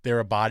they're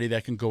a body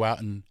that can go out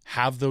and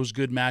have those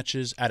good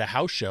matches at a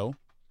house show,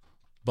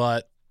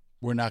 but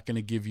we're not going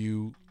to give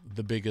you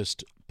the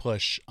biggest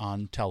push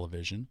on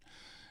television.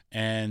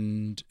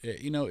 And,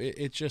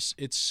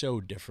 it's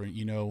so different.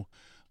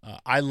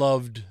 I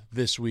loved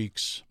this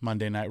week's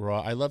Monday Night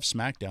Raw. I loved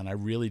SmackDown. I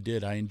really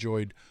did. I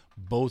enjoyed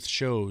both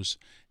shows.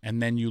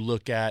 And then you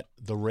look at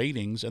the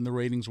ratings, and the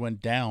ratings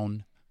went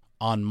down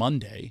on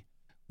Monday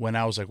when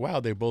I was like,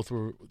 wow, they both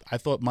were – I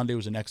thought Monday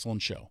was an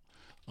excellent show.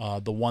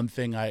 The one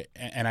thing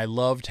I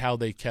loved how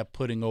they kept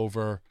putting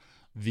over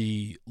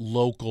the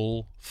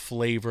local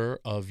flavor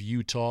of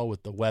Utah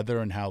with the weather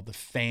and how the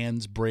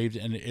fans braved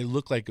it. And it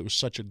looked like it was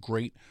such a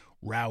great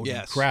rowdy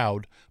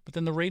crowd, but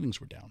then the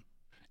ratings were down.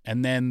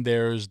 And then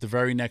there's the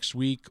very next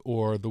week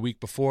or the week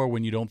before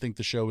when you don't think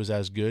the show is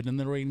as good and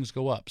the ratings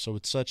go up. So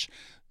it's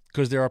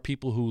because there are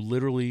people who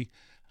literally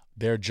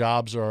Their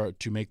jobs are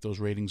to make those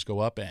ratings go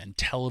up, and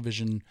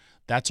television,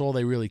 that's all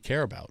they really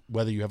care about,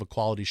 whether you have a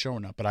quality show or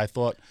not. But I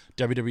thought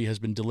WWE has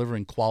been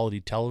delivering quality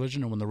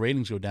television, and when the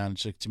ratings go down,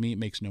 it's like, to me, it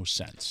makes no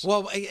sense.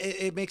 Well,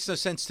 it makes no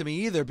sense to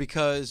me either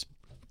because,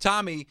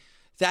 Tommy,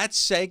 that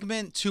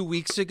segment 2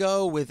 weeks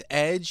ago with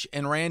Edge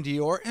and Randy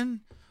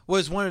Orton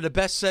was one of the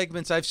best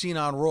segments I've seen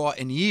on Raw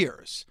in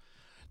years.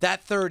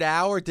 That third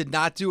hour did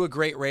not do a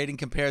great rating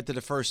compared to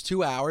the first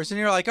 2 hours. And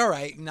you're like, all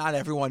right, not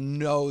everyone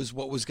knows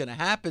what was going to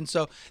happen.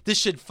 So this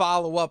should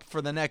follow up for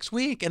the next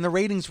week. And the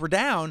ratings were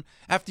down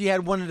after you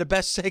had one of the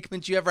best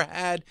segments you ever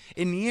had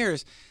in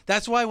years.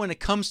 That's why when it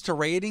comes to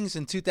ratings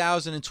in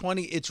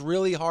 2020, it's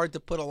really hard to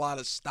put a lot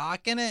of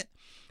stock in it.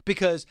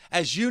 Because,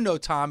 as you know,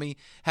 Tommy,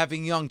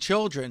 having young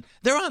children,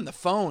 they're on the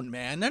phone,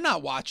 man. They're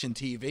not watching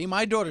TV.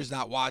 My daughter's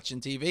not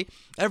watching TV.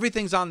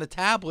 Everything's on the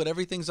tablet.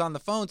 Everything's on the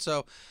phone.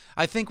 So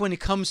I think when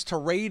it comes to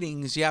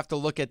ratings, you have to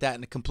look at that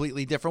in a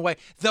completely different way.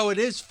 Though it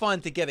is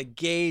fun to get a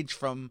gauge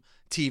from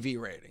TV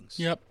ratings.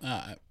 Yep.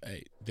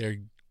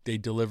 They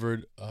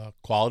delivered a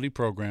quality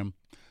program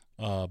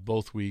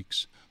both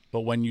weeks. But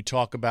when you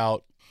talk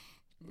about,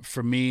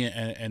 for me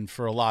and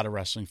for a lot of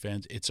wrestling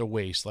fans, it's a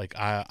waste. Like,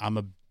 I'm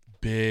a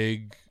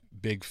big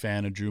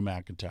fan of Drew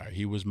McIntyre.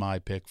 He was my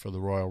pick for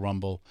the Royal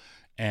Rumble,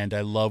 and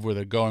I love where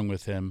they're going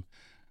with him.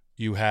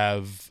 You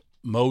have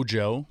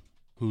Mojo,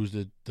 who's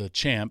the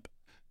champ.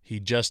 He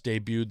just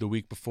debuted the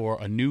week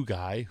before a new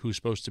guy who's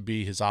supposed to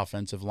be his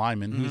offensive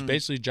lineman, whose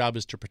basically job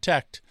is to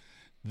protect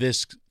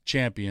this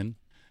champion.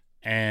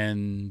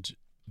 And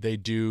they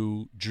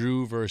do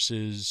Drew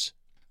versus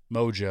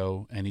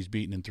Mojo, and he's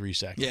beaten in 3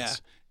 seconds. Yeah.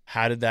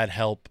 How did that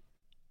help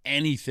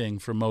anything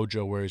for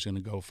Mojo where he's going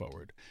to go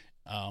forward?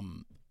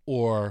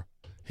 Or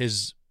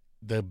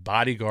the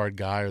bodyguard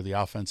guy or the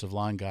offensive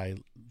line guy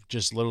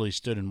just literally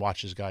stood and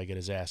watched this guy get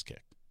his ass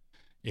kicked.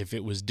 If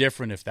it was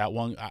different, if that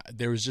one,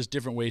 there was just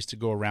different ways to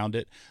go around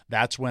it.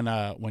 That's when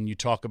you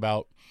talk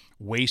about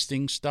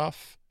wasting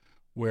stuff,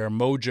 where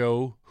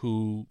Mojo,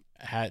 who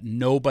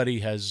nobody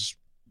has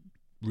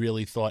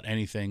really thought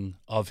anything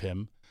of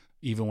him,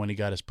 even when he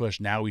got his push.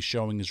 Now he's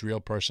showing his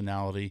real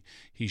personality.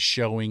 He's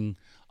showing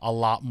a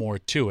lot more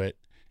to it,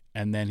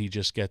 and then he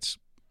just gets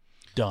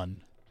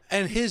done.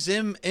 And his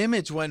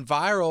image went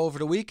viral over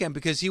the weekend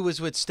because he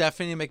was with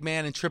Stephanie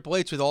McMahon and Triple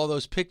H with all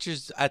those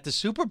pictures at the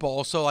Super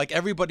Bowl. So, like,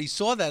 everybody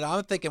saw that.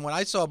 I'm thinking when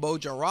I saw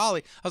Mojo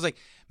Rawley, I was like,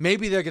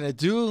 maybe they're going to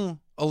do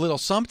a little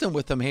something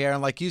with him here.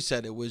 And like you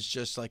said, it was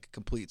just like a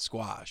complete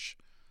squash.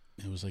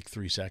 It was like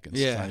 3 seconds.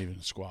 Yeah. It's not even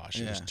a squash.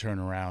 Yeah. It was turn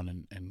around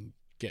and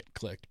get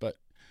clicked. But,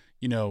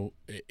 you know,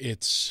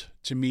 it's,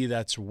 to me,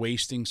 that's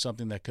wasting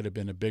something that could have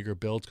been a bigger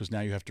build because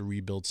now you have to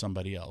rebuild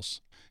somebody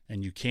else.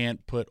 And you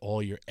can't put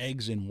all your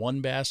eggs in one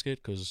basket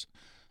because,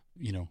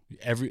 you know,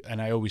 and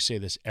I always say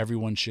this,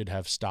 everyone should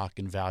have stock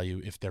and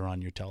value if they're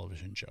on your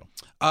television show.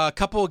 A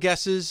couple of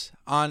guesses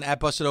at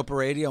Busted Open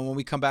Radio. And when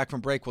we come back from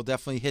break, we'll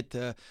definitely hit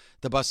the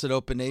Busted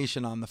Open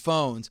Nation on the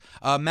phones.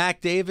 Mac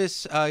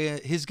Davis,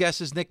 his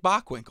guess is Nick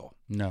Bockwinkel.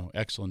 No,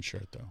 excellent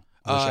shirt, though.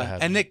 I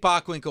had and Nick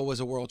Bockwinkel was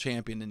a world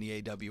champion in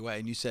the AWA,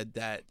 and you said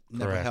that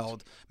never Correct.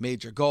 held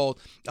major gold.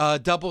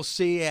 Double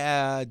C,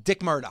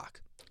 Dick Murdoch.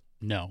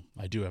 No,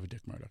 I do have a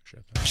Dick Murdoch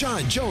shirt, though.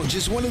 John Jones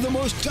is one of the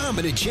most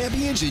dominant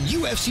champions in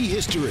UFC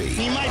history.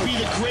 He might be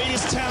the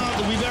greatest talent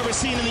that we've ever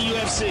seen in the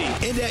UFC.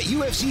 And at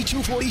UFC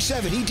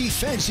 247, he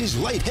defends his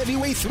light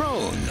heavyweight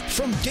throne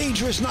from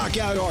dangerous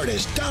knockout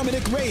artist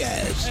Dominic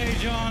Reyes. Hey,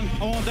 John,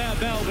 I want that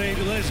bell,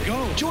 baby. Let's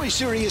go. Join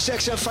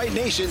SiriusXM Fight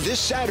Nation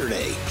this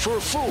Saturday for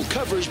full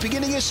coverage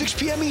beginning at 6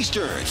 p.m.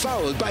 Eastern,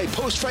 followed by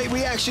post-fight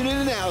reaction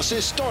and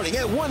analysis starting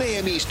at 1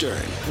 a.m.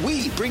 Eastern.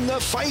 We bring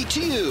the fight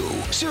to you.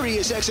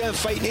 SiriusXM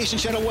Fight Nation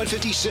Channel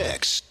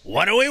 156.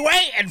 What are we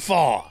waiting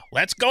for?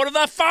 Let's go to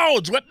the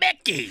phones with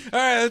Mickey. All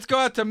right, let's go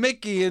out to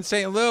Mickey in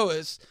St.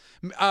 Louis.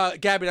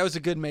 Gabby, that was a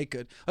good make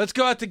good. Let's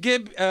go out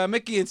to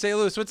Mickey in St.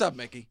 Louis. What's up,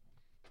 Mickey?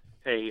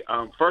 Hey,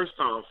 first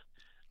off,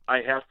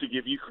 I have to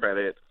give you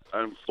credit.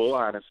 In full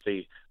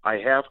honesty, I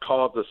have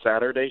called the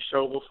Saturday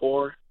show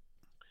before,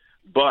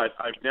 but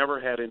I've never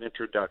had an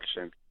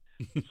introduction.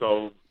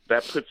 So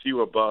that puts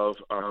you above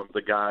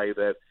the guy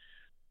that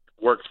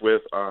works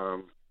with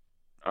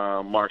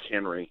Mark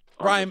Henry.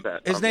 Ryan.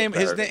 His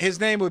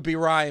name would be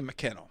Ryan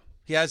McKinnell.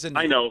 He has a name.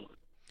 I know.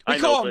 We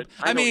call him.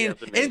 I know he mean,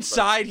 has a name,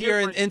 inside but here,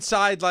 different.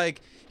 inside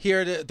like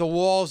here, the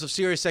walls of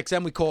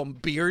SiriusXM, we call him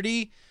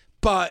Beardy,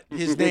 but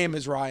his name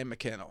is Ryan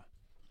McKinnell.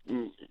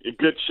 A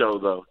good show,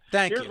 though.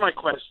 Thank you. Here's my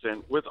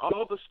question: with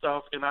all the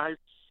stuff, and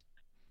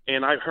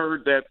I've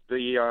heard that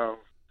the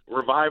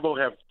Revival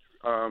have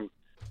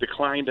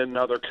declined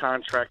another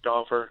contract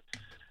offer.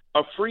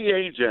 A free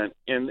agent,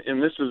 and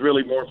this is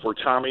really more for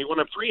Tommy, when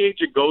a free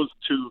agent goes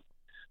to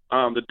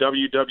the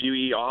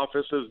WWE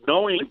offices,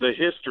 knowing the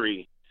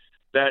history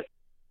that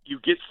you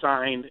get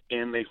signed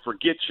and they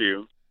forget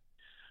you,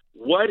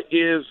 what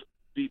is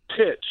the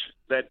pitch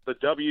that the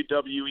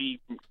WWE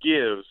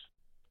gives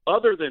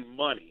other than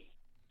money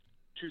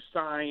to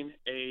sign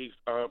a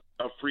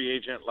free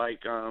agent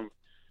like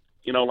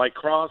like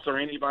Cross or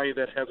anybody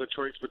that has a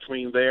choice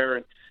between there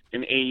and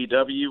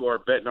AEW or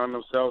betting on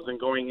themselves and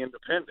going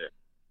independent?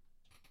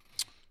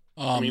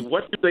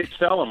 What do they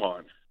sell them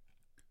on?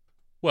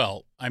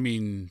 Well,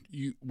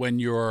 when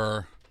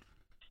you're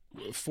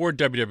for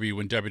WWE,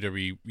 when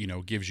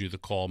WWE, gives you the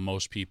call,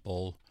 most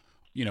people,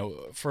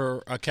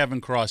 for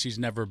Kevin Cross, he's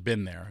never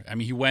been there.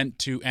 He went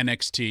to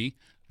NXT.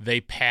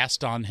 They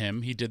passed on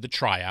him. He did the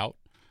tryout.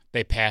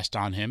 They passed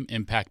on him.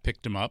 Impact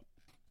picked him up.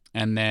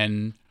 And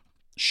then,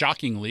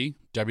 shockingly,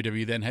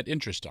 WWE then had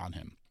interest on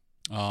him.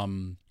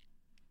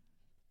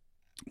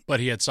 But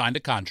he had signed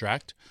a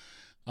contract.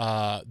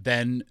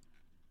 Then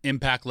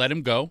Impact let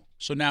him go.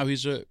 So now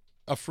he's a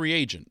free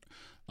agent.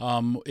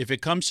 If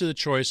it comes to the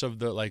choice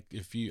of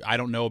I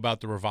don't know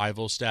about the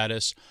Revival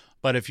status,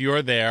 but if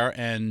you're there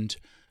and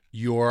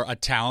you're a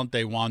talent,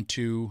 they want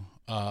to,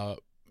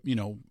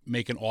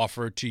 make an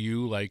offer to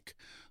you like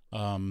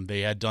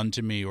they had done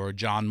to me, or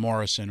John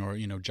Morrison, or,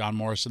 John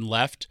Morrison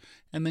left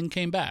and then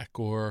came back,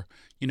 or,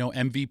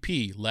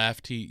 MVP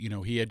left,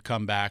 he had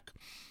come back.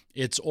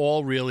 It's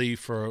all really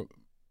for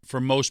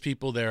most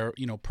people, their,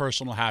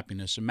 personal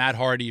happiness. And Matt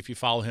Hardy, if you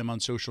follow him on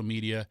social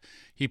media,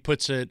 he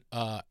puts it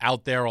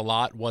out there a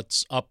lot,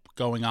 what's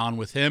going on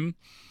with him.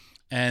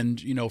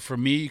 And, for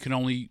me,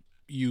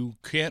 you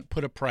can't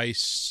put a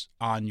price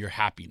on your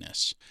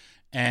happiness.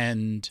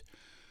 And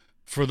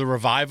for the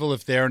Revival,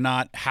 if they're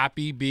not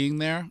happy being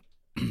there,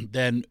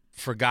 then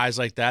for guys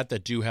like that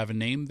do have a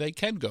name, they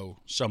can go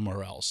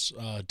somewhere else.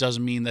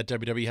 Doesn't mean that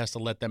WWE has to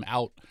let them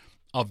out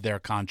of their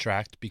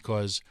contract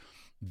because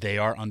they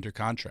are under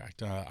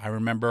contract. I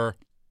remember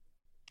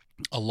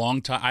a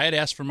long time, I had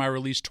asked for my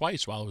release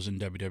twice while I was in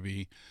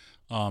WWE,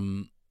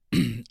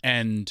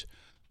 and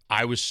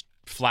I was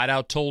flat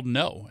out told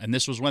no. And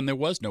this was when there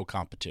was no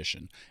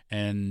competition.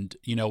 And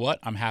you know what?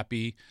 I'm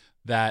happy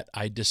that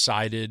I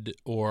decided,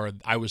 or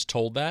I was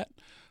told that.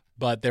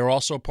 But they're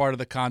also part of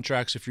the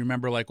contracts, if you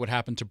remember, like what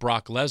happened to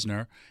Brock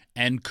Lesnar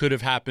and could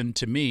have happened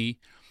to me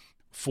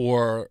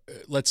for,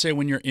 let's say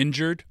when you're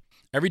injured,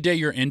 every day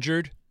you're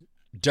injured,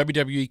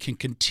 WWE can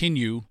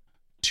continue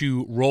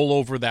to roll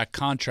over that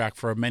contract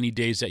for many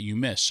days that you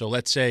miss. So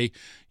let's say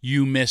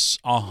you miss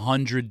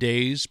 100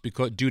 days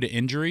due to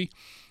injury,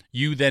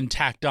 you then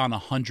tacked on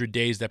 100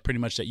 days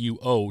that you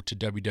owe to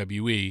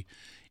WWE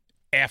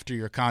after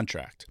your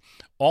contract.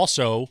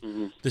 Also,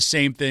 the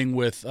same thing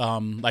with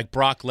like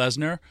Brock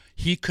Lesnar.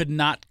 He could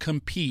not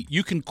compete.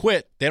 You can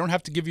quit. They don't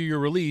have to give you your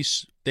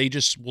release. They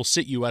just will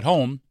sit you at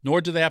home, nor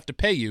do they have to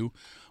pay you.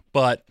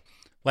 But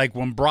like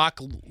when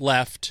Brock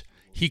left,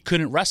 he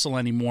couldn't wrestle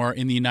anymore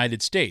in the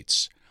United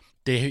States.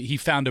 He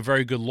found a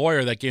very good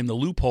lawyer that gave him the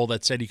loophole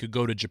that said he could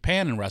go to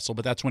Japan and wrestle,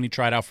 but that's when he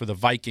tried out for the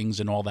Vikings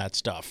and all that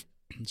stuff.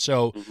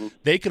 So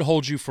they could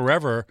hold you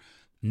forever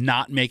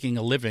not making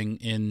a living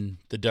in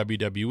the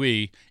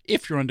WWE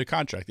if you're under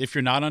contract. If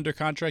you're not under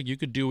contract, you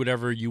could do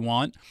whatever you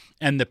want.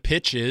 And the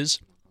pitch is,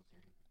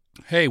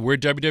 hey, we're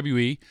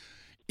WWE.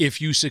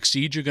 If you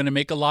succeed, you're going to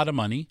make a lot of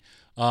money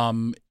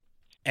and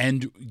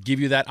give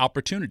you that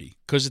opportunity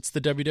because it's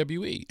the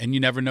WWE and you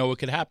never know what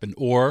could happen.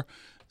 Or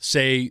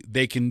say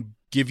they can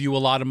give you a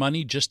lot of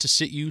money just to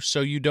sit you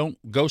so you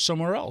don't go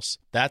somewhere else.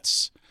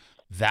 That's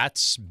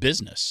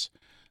business.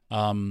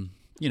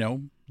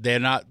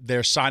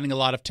 They're signing a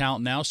lot of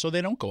talent now, so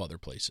they don't go other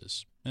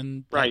places,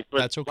 and right. But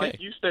that's okay. Like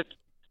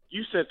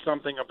you said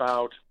something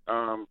about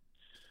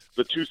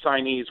the two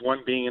signees,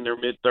 one being in their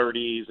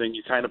mid-30s, and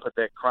you kind of put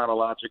that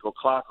chronological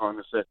clock on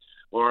and said,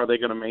 well, are they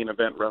going to main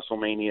event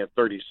WrestleMania at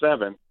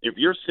 37? If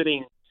you're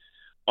sitting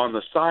on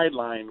the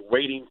sideline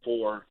waiting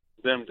for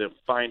them to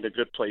find a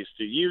good place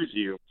to use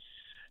you,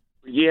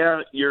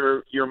 yeah,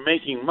 you're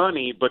making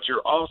money, but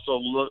you're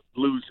also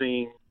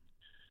losing.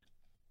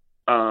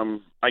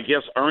 I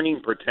guess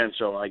earning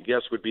potential, I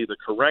guess, would be the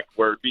correct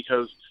word,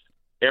 because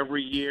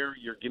every year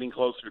you're getting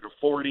closer to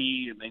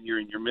 40, and then you're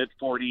in your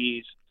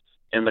mid-40s,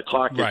 and the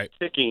clock is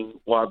ticking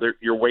while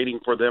you're waiting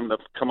for them to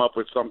come up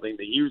with something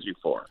to use you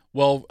for.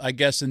 Well, I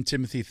guess in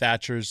Timothy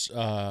Thatcher's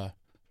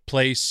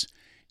place,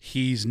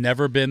 he's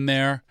never been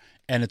there,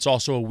 and it's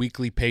also a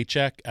weekly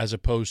paycheck as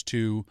opposed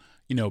to,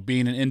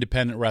 being an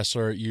independent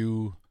wrestler,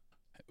 you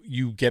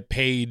get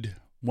paid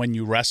when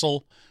you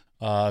wrestle.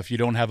 If you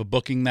don't have a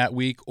booking that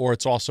week, or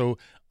it's also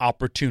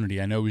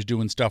opportunity. I know he's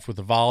doing stuff with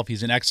Evolve.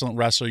 He's an excellent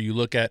wrestler. You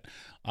look at,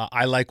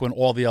 I like when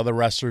all the other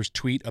wrestlers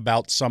tweet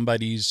about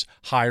somebody's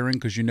hiring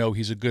because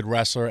he's a good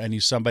wrestler and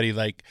he's somebody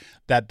like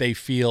that they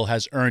feel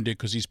has earned it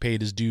because he's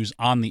paid his dues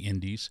on the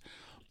indies.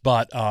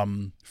 But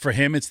for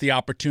him, it's the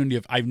opportunity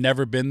of I've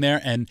never been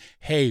there, and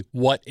hey,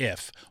 what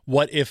if?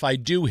 What if I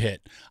do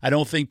hit? I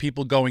don't think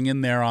people going in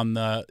there on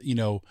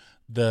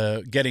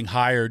the getting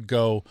hired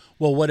go,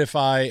 well, what if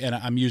and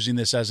I'm using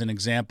this as an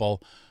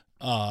example,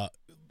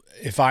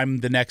 if I'm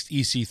the next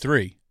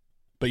EC3,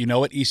 but you know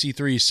what?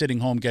 EC3 is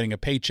sitting home getting a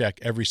paycheck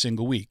every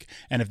single week.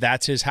 And if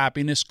that's his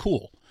happiness,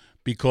 cool.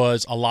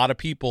 Because a lot of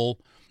people,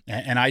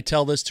 and I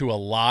tell this to a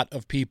lot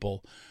of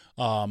people,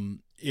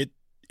 it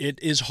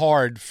is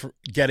hard for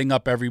getting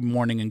up every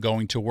morning and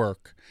going to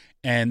work.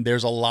 And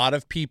there's a lot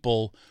of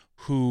people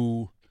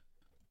who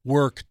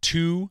work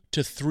 2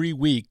 to 3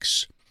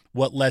 weeks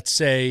what, let's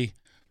say,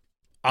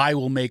 I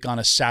will make on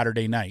a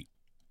Saturday night.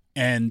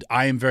 And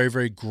I am very,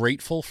 very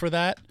grateful for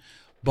that.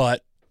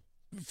 But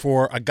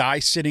for a guy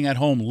sitting at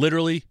home,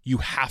 literally, you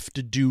have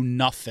to do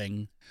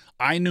nothing.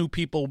 I knew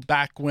people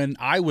back when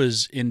I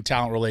was in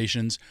talent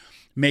relations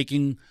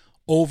making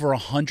over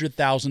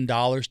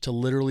 $100,000 to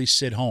literally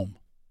sit home.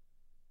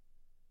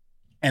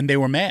 And they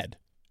were mad.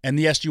 And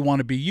yes, you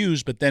want to be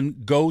used, but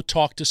then go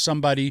talk to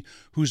somebody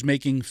who's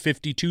making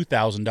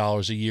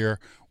 $52,000 a year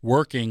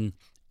working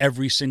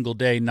every single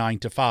day, 9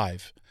 to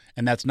 5.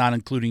 And that's not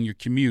including your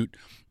commute.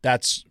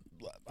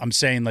 I'm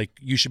saying, like,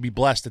 you should be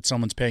blessed that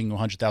someone's paying you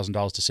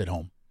 $100,000 to sit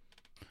home.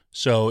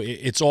 So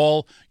it's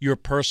all your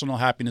personal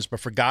happiness.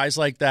 But for guys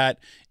like that,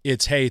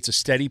 it's a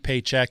steady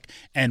paycheck.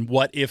 And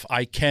what if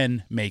I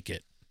can make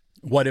it?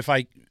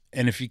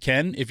 If you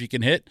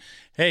can hit,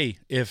 hey,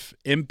 if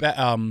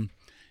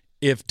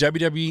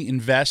WWE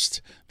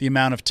invests the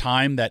amount of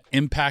time that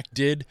Impact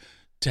did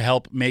to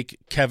help make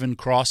Kevin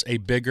Cross a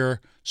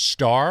bigger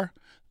star,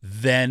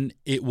 then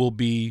it will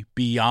be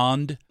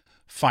beyond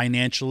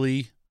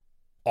financially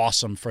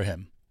awesome for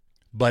him.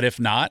 But if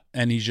not,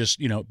 and he's just,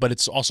 but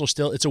it's also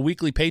still, it's a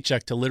weekly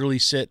paycheck to literally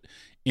sit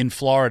in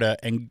Florida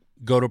and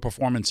go to a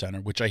performance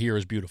center, which I hear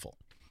is beautiful.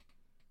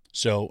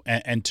 So,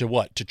 and to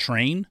what? To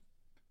train?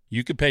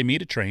 You could pay me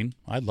to train.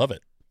 I'd love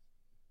it.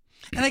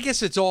 And I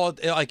guess it's all,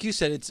 like you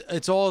said,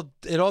 it all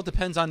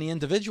depends on the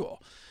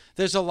individual.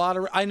 There's a lot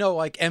of, I know,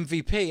 like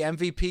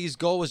MVP's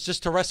goal was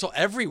just to wrestle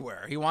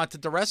everywhere. He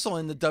wanted to wrestle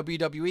in the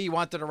WWE. He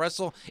wanted to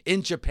wrestle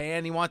in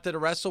Japan. He wanted to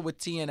wrestle with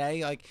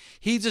TNA. Like,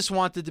 he just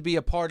wanted to be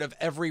a part of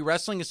every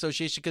wrestling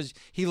association because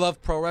he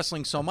loved pro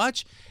wrestling so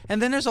much. And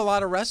then there's a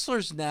lot of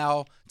wrestlers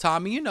now,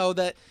 Tommy,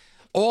 that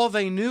all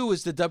they knew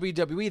was the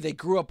WWE. They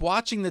grew up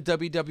watching the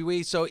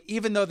WWE. So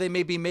even though they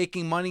may be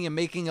making money and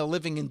making a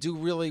living and do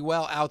really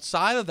well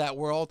outside of that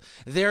world,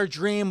 their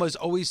dream was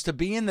always to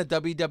be in the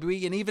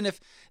WWE. And even if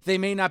they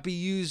may not be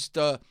used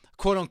the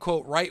quote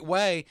unquote right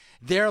way,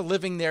 they're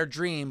living their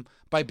dream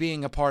by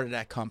being a part of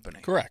that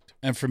company. Correct.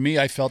 And for me,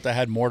 I felt I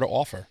had more to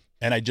offer.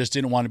 And I just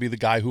didn't want to be the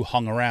guy who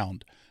hung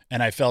around.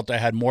 And I felt I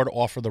had more to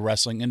offer the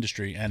wrestling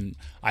industry. And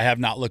I have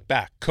not looked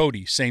back.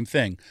 Cody, same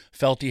thing.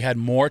 Felt he had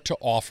more to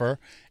offer.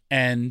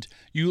 And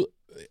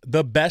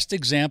the best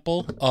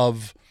example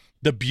of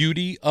the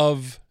beauty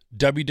of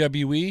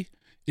WWE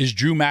is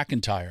Drew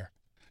McIntyre.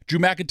 Drew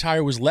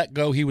McIntyre was let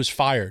go. He was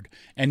fired.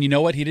 And you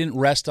know what? He didn't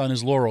rest on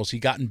his laurels. He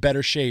got in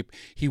better shape.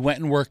 He went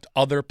and worked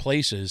other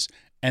places.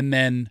 And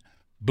then,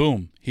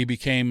 boom, he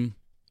became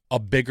a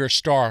bigger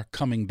star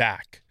coming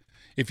back.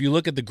 If you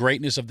look at the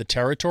greatness of the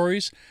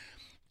territories,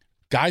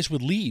 guys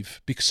would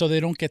leave so they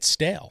don't get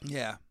stale.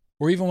 Yeah.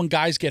 Or even when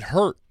guys get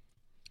hurt.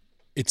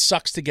 It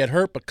sucks to get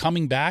hurt, but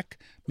coming back,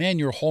 man,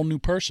 you're a whole new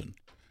person.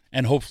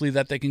 And hopefully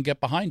that they can get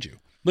behind you.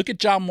 Look at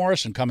John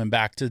Morrison coming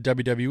back to the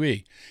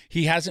WWE.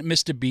 He hasn't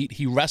missed a beat.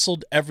 He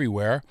wrestled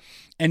everywhere.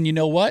 And you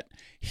know what?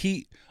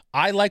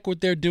 I like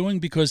what they're doing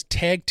because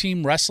tag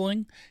team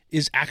wrestling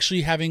is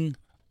actually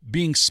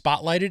being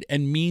spotlighted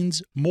and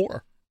means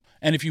more.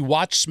 And if you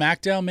watch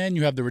SmackDown, man,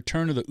 you have the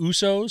return of the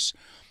Usos,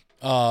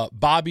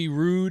 Bobby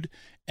Roode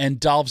and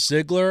Dolph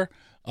Ziggler,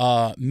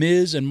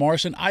 Miz and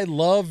Morrison. I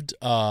loved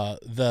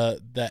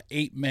the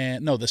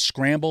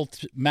scramble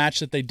match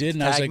that they did,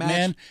 and I was like,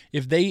 man,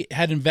 if they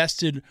had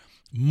invested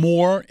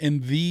more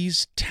in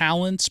these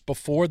talents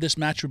before, this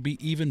match would be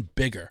even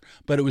bigger.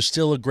 But it was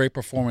still a great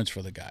performance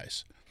for the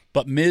guys.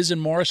 But Miz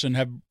and Morrison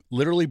have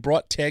literally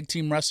brought tag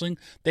team wrestling.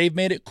 They've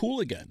made it cool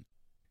again.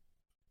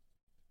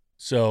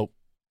 So,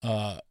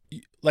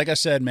 like I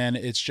said, man,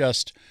 it's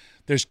just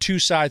there's two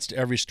sides to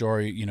every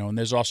story, and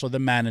there's also the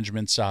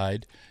management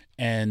side.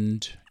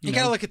 And you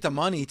got to look at the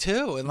money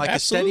too, and like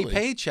absolutely. A steady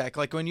paycheck.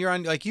 Like when you're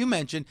on, like you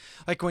mentioned,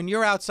 like when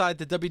you're outside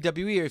the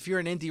WWE, or if you're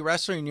an indie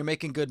wrestler and you're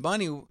making good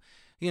money,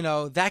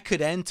 that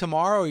could end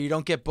tomorrow, or you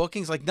don't get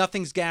bookings. Like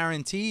nothing's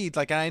guaranteed.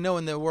 Like I know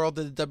in the world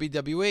of the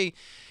WWE,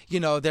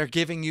 they're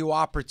giving you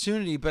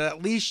opportunity, but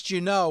at least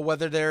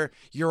whether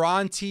you're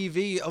on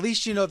TV, at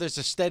least there's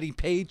a steady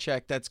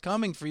paycheck that's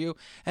coming for you.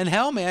 And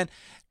hell, man.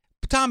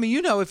 Tommy,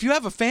 if you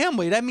have a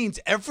family, that means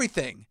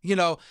everything.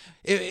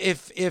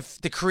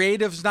 If the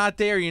creative's not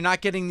there, you're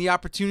not getting the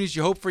opportunities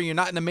you hope for, you're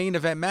not in the main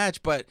event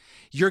match, but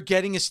you're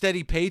getting a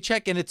steady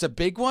paycheck and it's a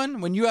big one.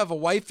 When you have a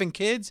wife and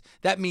kids,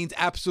 that means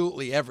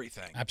absolutely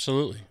everything.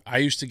 Absolutely. I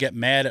used to get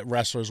mad at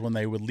wrestlers when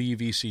they would leave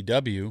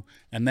ECW,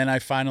 and then I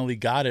finally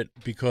got it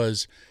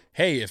because,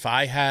 hey, if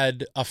I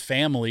had a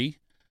family,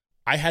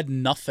 I had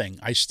nothing.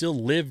 I still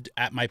lived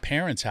at my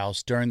parents'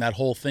 house during that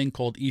whole thing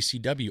called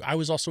ECW. I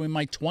was also in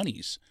my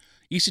 20s.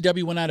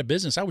 ECW went out of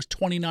business. I was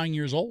 29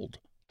 years old.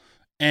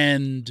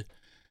 And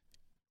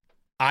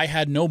I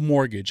had no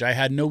mortgage. I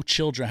had no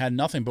children. I had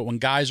nothing. But when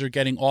guys are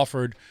getting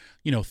offered,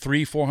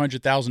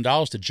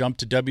 $300,000-$400,000 to jump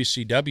to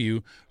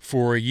WCW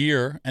for a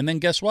year, and then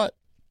guess what?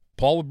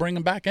 Paul would bring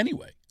them back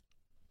anyway.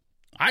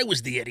 I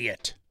was the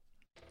idiot.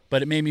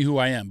 But it made me who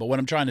I am. But what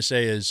I'm trying to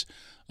say is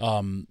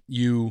a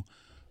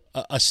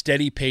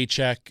steady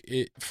paycheck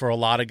for a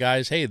lot of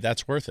guys, hey,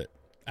 that's worth it.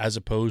 as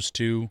opposed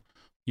to,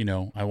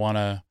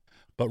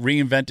 but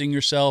reinventing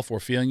yourself or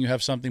feeling you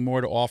have something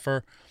more to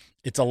offer,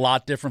 it's a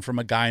lot different from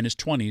a guy in his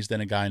 20s than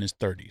a guy in his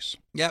 30s.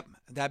 Yep,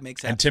 that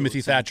makes sense. And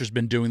Timothy Thatcher's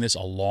been doing this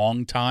a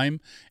long time,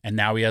 and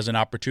now he has an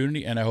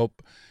opportunity, and I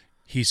hope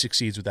he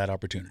succeeds with that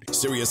opportunity.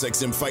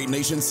 SiriusXM Fight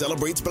Nation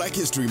celebrates Black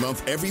History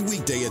Month every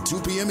weekday at 2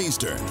 p.m.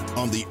 Eastern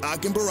on the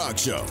Ak and Barak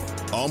Show.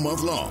 All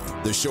month long,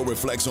 the show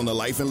reflects on the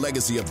life and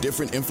legacy of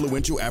different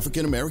influential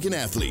African-American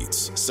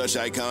athletes, such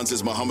icons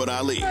as Muhammad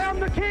Ali, I'm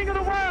the king of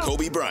the world,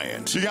 Kobe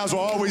Bryant. You guys will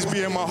always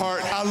be in my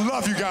heart. I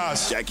love you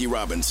guys. Jackie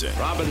Robinson.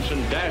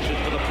 Robinson dashes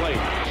for the plate.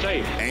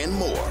 Safe. And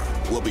more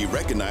will be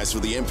recognized for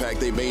the impact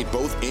they made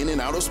both in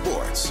and out of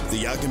sports.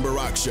 The Ak and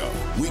Barak Show,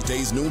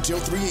 weekdays noon till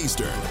 3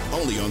 Eastern,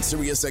 only on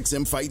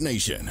SiriusXM Fight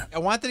Nation. I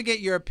wanted to get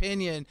your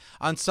opinion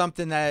on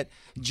something that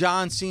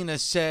John Cena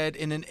said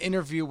in an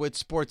interview with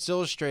Sports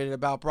Illustrated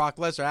about Brock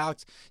Lesnar.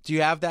 Alex, do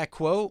you have that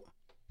quote?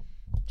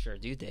 Sure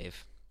do,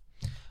 Dave.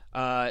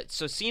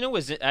 So Cena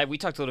was, we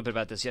talked a little bit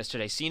about this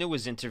yesterday. Cena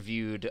was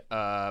interviewed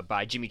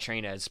by Jimmy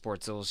Traina at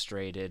Sports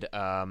Illustrated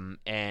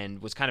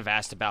and was kind of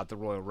asked about the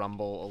Royal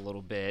Rumble a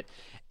little bit.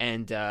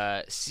 And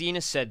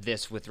Cena said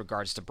this with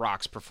regards to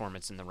Brock's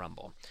performance in the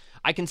Rumble.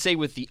 I can say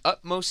with the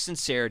utmost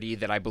sincerity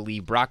that I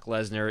believe Brock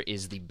Lesnar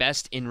is the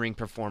best in-ring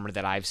performer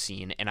that I've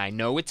seen, and I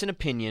know it's an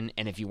opinion,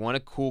 and if you want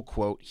a cool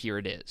quote, here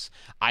it is.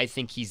 I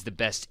think he's the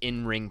best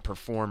in-ring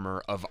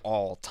performer of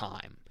all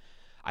time.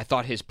 I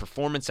thought his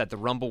performance at the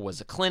Rumble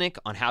was a clinic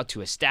on how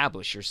to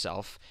establish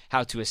yourself,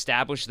 how to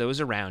establish those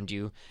around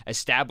you,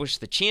 establish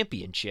the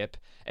championship,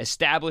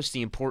 establish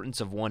the importance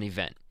of one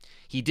event.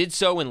 He did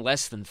so in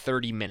less than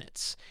 30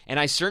 minutes, and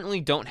I certainly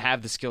don't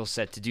have the skill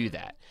set to do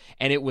that.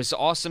 And it was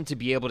awesome to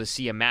be able to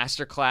see a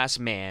masterclass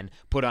man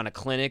put on a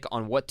clinic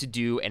on what to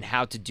do and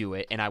how to do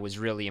it, and I was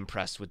really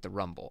impressed with the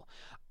Rumble.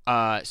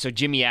 So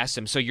Jimmy asked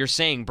him, so you're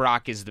saying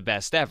Brock is the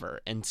best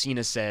ever? And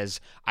Cena says,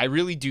 I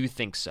really do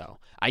think so.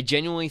 I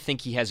genuinely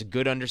think he has a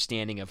good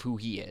understanding of who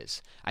he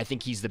is. I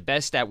think he's the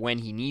best at when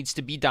he needs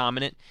to be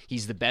dominant.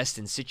 He's the best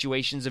in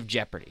situations of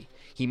jeopardy.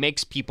 He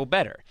makes people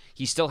better.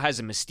 He still has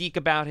a mystique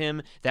about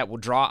him that will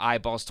draw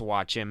eyeballs to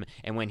watch him,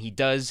 and when he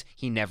does,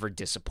 he never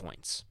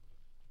disappoints.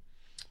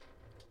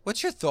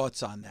 What's your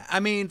thoughts on that? I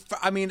mean,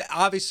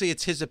 obviously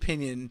it's his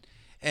opinion,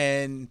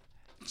 and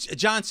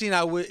John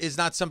Cena is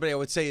not somebody I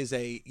would say is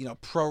a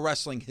pro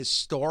wrestling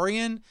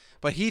historian,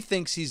 but he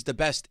thinks he's the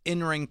best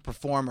in-ring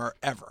performer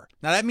ever.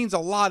 Now that means a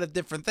lot of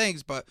different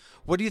things, but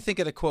what do you think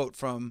of the quote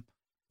from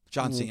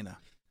John Cena?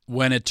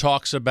 When it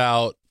talks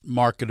about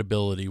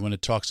marketability, when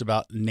it talks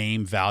about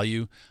name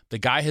value, the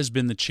guy has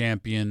been the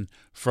champion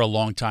for a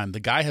long time. The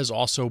guy has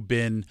also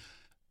been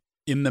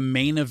in the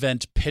main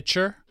event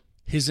picture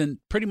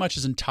pretty much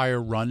his entire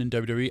run in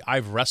WWE.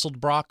 I've wrestled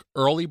Brock,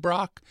 early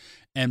Brock,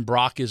 and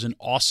Brock is an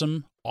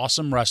awesome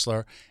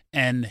wrestler.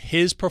 And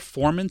his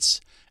performance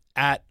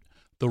at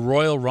the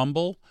Royal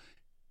Rumble,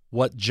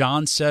 what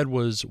John said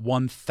was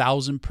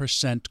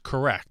 1,000%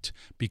 correct,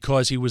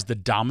 because he was the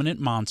dominant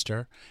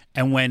monster.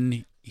 And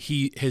when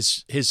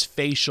his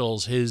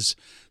facials, his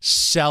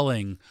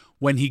selling,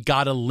 when he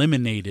got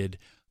eliminated,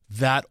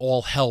 that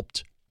all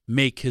helped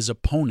make his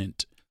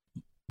opponent,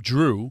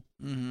 Drew,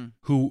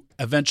 who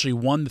eventually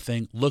won the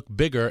thing, look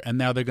bigger, and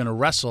now they're going to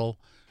wrestle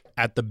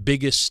at the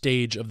biggest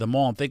stage of them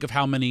all. And think of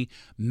how many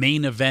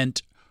main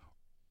event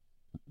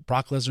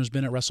Brock Lesnar's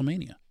been at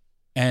WrestleMania.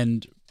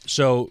 And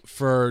so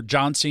for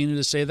John Cena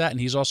to say that,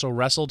 and he's also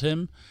wrestled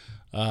him,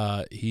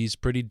 he's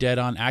pretty dead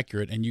on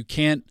accurate. And you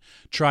can't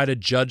try to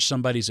judge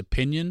somebody's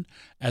opinion,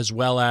 as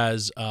well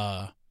as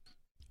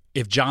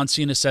if John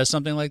Cena says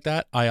something like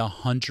that, I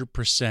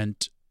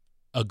 100%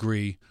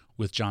 agree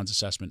with John's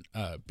assessment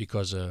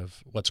because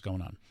of what's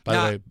going on.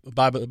 By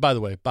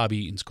the way, Bobby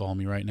Eaton's calling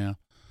me right now.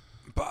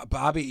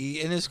 Bobby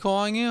Eaton is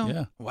calling you?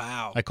 Yeah.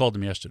 Wow. I called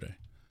him yesterday.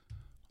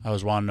 I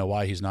was wanting to know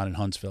why he's not in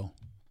Huntsville.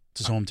 It's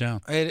his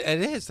hometown.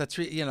 It is. That's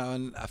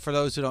and for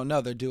those who don't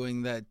know, they're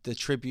doing the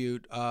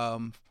tribute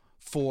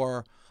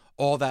for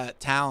all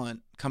that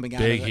talent coming out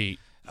Big of it. Heat.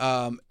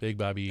 Big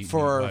Bobby Eaton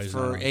for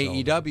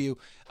AEW.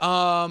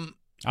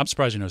 I'm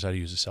surprised he knows how to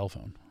use a cell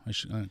phone. I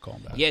should call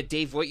him back. Yeah,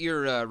 Dave, what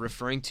you're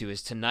referring to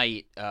is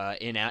tonight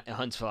in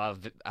Huntsville,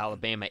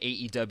 Alabama,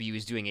 AEW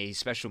is doing a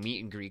special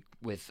meet and greet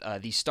with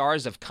the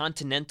stars of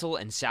Continental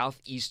and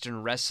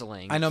Southeastern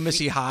Wrestling. I know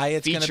Missy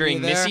Hyatt's going to be there.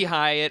 Featuring Missy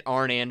Hyatt,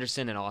 Arn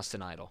Anderson, and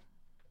Austin Idol.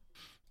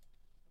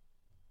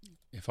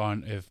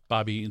 If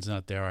Bobby Eaton's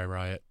not there, I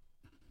riot.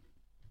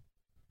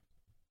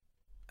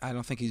 I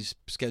don't think he's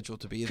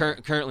scheduled to be there.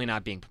 Currently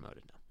not being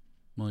promoted,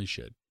 no. Well, he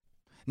should.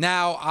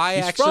 Now, I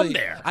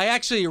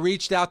actually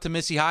reached out to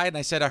Missy Hyatt and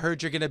I said, I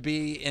heard you're going to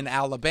be in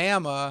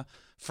Alabama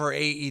for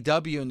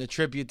AEW and the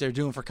tribute they're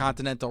doing for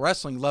Continental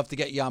Wrestling. Love to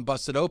get you on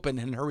Busted Open.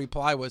 And her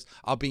reply was,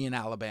 I'll be in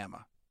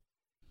Alabama.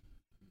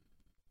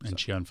 And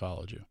she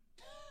unfollowed you.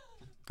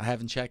 I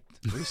haven't checked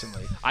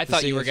recently. I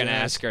thought you were going to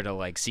ask her to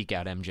like seek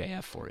out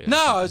MJF for you. No,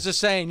 I was just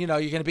saying, you're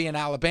going to be in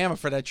Alabama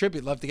for that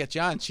tribute. Love to get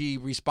you on. She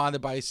responded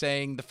by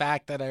saying the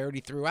fact that I already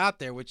threw out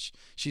there, which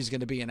she's going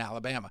to be in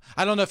Alabama.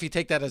 I don't know if you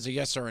take that as a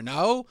yes or a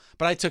no,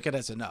 but I took it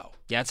as a no.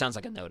 Yeah, it sounds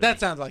like a no to me. That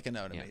sounds like a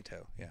no to me,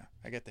 too. Yeah,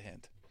 I get the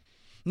hint.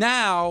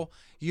 Now,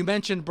 you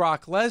mentioned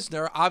Brock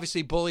Lesnar.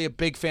 Obviously, Bully, a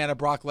big fan of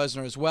Brock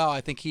Lesnar as well. I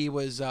think he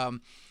was...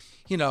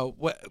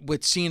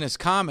 with Cena's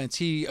comments,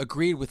 he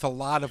agreed with a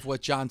lot of what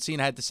John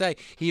Cena had to say.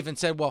 He even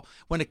said, well,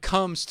 when it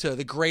comes to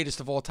the greatest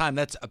of all time,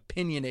 that's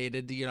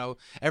opinionated.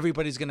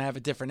 Everybody's going to have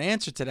a different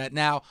answer to that.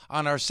 Now,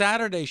 on our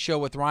Saturday show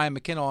with Ryan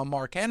McKinnell and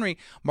Mark Henry,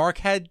 Mark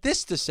had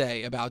this to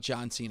say about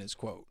John Cena's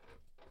quote.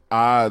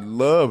 I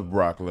love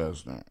Brock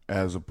Lesnar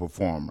as a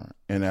performer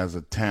and as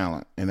a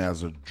talent and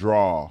as a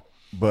draw,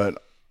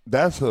 but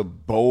that's a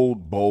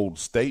bold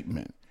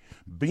statement.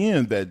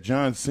 Being that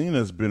John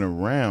Cena's been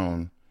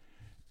around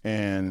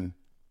and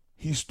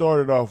he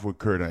started off with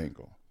Kurt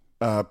Angle,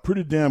 a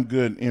pretty damn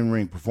good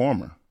in-ring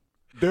performer.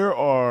 There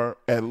are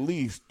at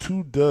least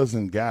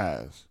 24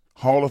 guys,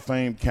 Hall of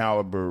Fame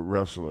caliber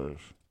wrestlers.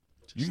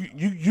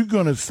 You're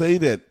going to say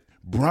that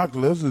Brock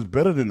Lesnar is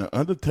better than The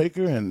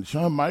Undertaker and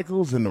Shawn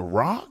Michaels and The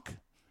Rock?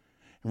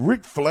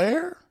 Ric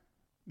Flair?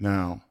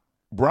 Now,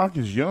 Brock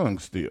is young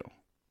still.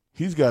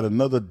 He's got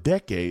another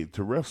decade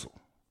to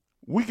wrestle.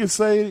 We could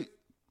say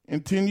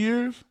in 10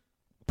 years,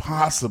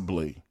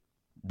 possibly,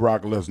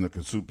 Brock Lesnar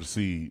can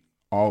supersede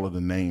all of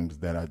the names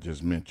that I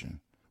just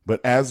mentioned.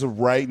 But as of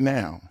right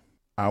now,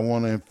 I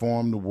want to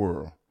inform the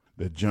world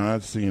that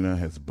John Cena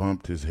has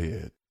bumped his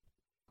head.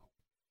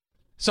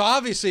 So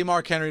obviously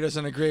Mark Henry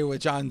doesn't agree with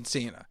John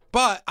Cena.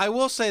 But I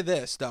will say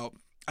this, though.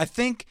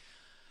 Do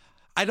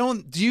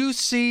you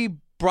see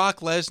Brock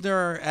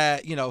Lesnar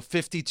at,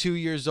 52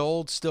 years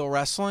old still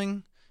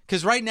wrestling?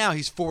 Because right now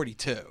he's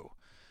 42.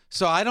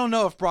 So I don't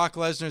know if Brock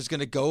Lesnar is going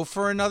to go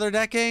for another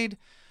decade.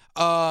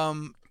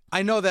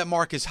 I know that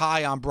Mark is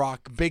high on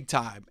Brock big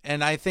time,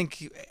 and I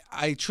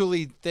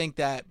truly think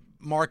that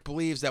Mark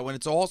believes that when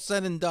it's all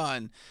said and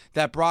done,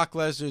 that Brock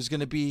Lesnar is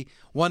going to be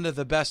one of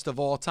the best of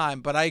all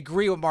time. But I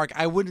agree with Mark.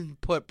 I wouldn't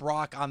put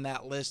Brock on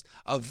that list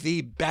of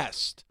the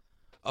best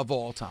of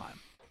all time.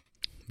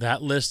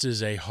 That list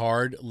is a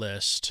hard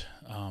list,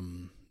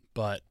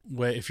 but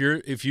if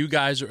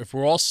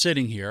we're all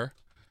sitting here,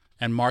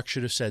 and Mark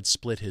should have said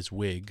split his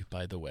wig,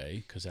 by the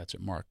way, because that's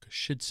what Mark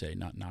should say,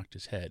 not knocked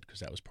his head, because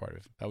that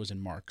was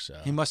in Mark's.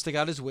 He must have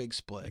got his wig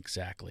split.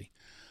 Exactly.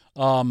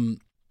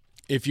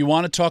 If you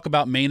want to talk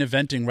about main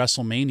eventing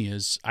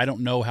WrestleManias, I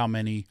don't know how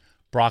many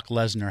Brock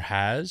Lesnar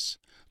has,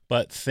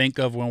 but think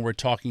of when we're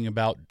talking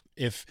about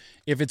if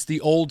it's the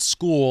old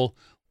school,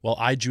 well,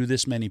 I drew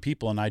this many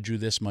people and I drew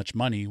this much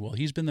money. Well,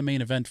 he's been the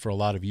main event for a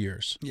lot of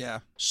years.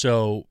 Yeah.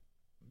 So,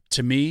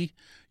 to me,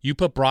 you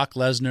put Brock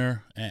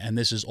Lesnar, and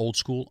this is old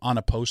school, on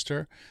a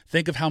poster.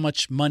 Think of how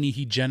much money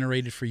he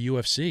generated for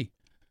UFC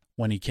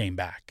when he came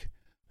back.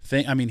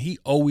 He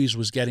always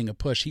was getting a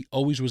push. He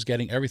always was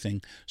getting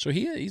everything. So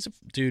he's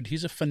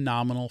a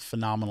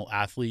phenomenal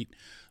athlete.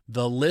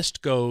 The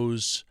list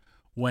goes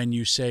when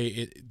you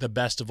say the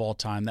best of all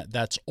time.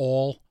 That's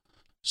all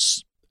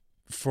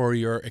for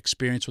your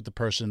experience with the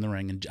person in the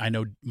ring. And I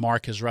know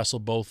Mark has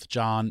wrestled both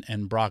John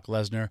and Brock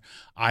Lesnar.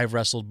 I've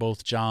wrestled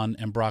both John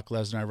and Brock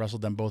Lesnar. I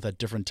wrestled them both at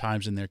different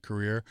times in their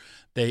career.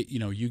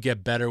 You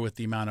get better with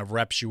the amount of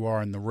reps you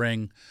are in the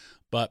ring.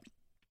 But,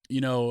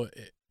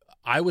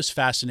 I was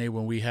fascinated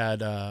when we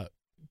had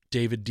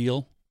David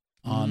Deal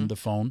on the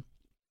phone,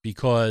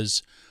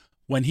 because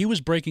when he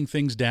was breaking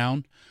things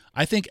down,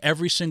 I think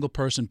every single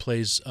person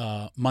plays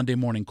Monday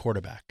morning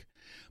quarterback.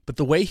 But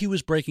the way he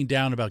was breaking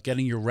down about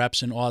getting your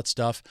reps and all that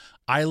stuff,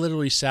 I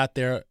literally sat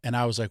there and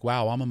I was like,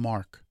 wow, I'm a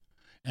mark.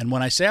 And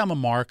when I say I'm a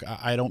mark,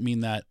 I don't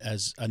mean that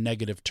as a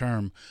negative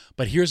term,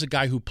 but here's a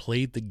guy who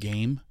played the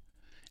game,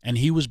 and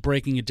he was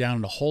breaking it down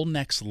at a whole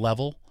next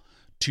level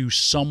to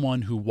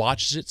someone who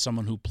watches it,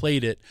 someone who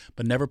played it,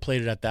 but never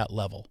played it at that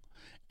level.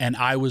 And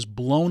I was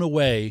blown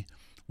away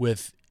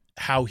with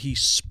how he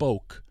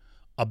spoke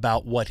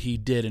about what he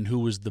did and who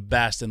was the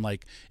best. And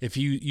like, if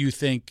you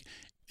think,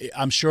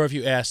 I'm sure if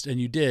you asked,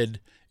 and you did,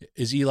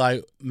 is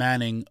Eli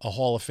Manning a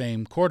Hall of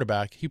Fame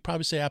quarterback? He'd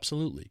probably say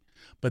absolutely.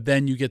 But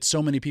then you get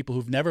so many people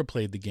who've never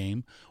played the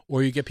game,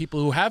 or you get people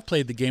who have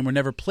played the game or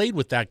never played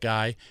with that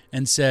guy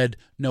and said,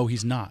 no,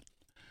 he's not.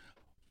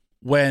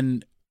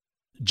 When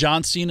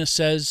John Cena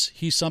says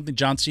he's something,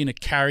 John Cena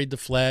carried the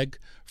flag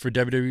for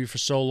WWE for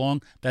so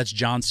long, that's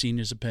John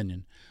Cena's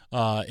opinion.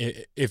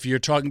 If you're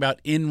talking about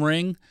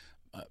in-ring,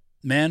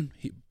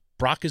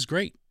 Brock is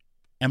great.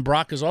 And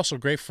Brock is also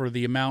great for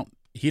the amount.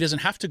 He doesn't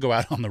have to go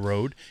out on the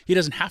road. He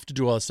doesn't have to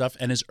do all that stuff,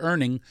 and is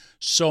earning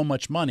so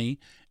much money,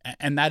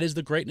 and that is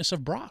the greatness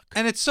of Brock.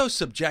 And it's so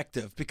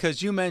subjective,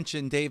 because you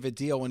mentioned David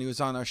Deal when he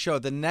was on our show.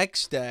 The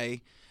next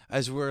day,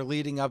 as we're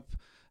leading up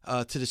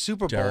to the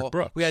Super Bowl,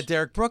 we had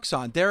Derek Brooks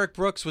on. Derek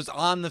Brooks was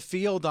on the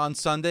field on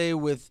Sunday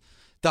with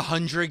the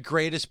 100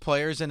 greatest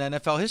players in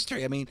NFL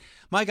history. I mean,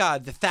 my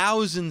God, the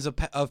thousands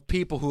of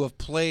people who have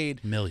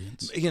played.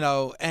 Millions.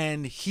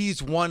 And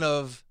he's one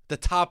of the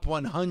top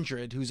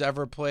 100 who's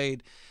ever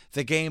played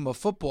the game of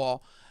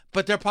football.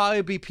 But there'll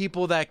probably be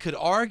people that could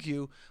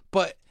argue,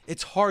 but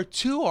it's hard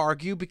to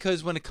argue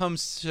because when it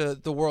comes to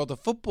the world of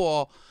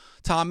football,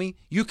 Tommy,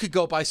 you could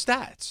go by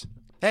stats.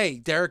 Hey,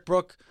 Derek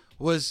Brooks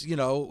was,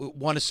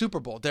 won a Super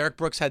Bowl. Derek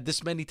Brooks had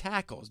this many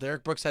tackles.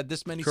 Derek Brooks had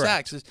this many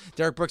sacks.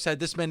 Derek Brooks had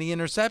this many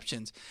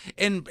interceptions.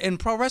 In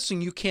pro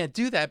wrestling, you can't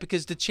do that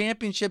because the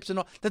championships and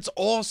all, that's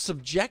all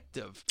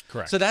subjective.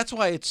 Correct. So that's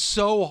why it's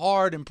so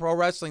hard in pro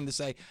wrestling to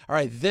say, all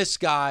right, this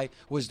guy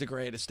was the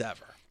greatest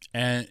ever.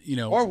 And,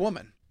 or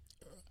woman.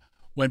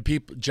 When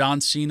John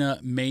Cena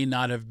may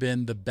not have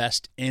been the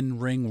best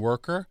in-ring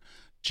worker,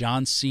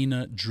 John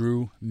Cena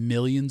drew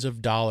millions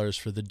of dollars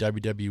for the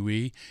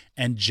WWE,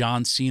 and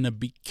John Cena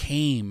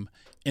became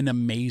an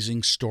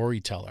amazing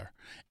storyteller.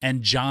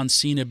 And John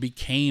Cena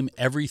became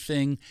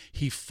everything.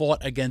 He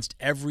fought against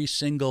every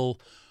single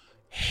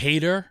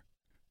hater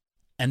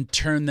and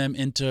turned them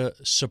into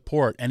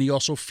support. And he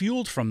also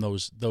fueled from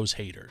those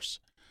haters.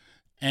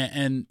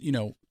 And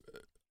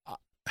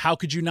how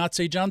could you not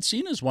say John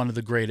Cena is one of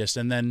the greatest?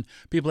 And then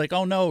people are like,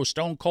 oh no,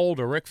 Stone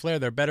Cold or Ric Flair,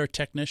 they're better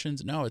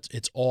technicians. No,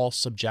 it's all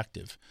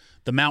subjective.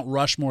 The Mount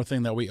Rushmore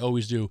thing that we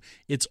always do,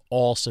 it's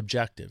all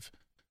subjective.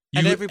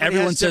 And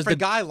everyone has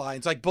different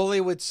guidelines. Like Bully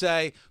would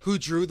say, who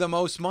drew the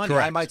most money?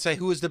 Correct. I might say,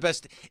 who is the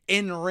best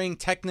in-ring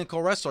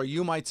technical wrestler?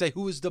 You might say,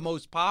 who is the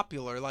most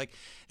popular? Like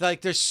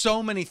there's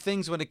so many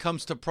things when it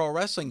comes to pro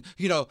wrestling.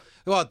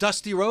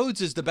 Dusty Rhodes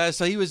is the best.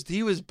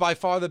 He was by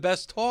far the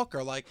best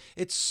talker. Like,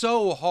 it's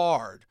so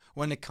hard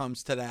when it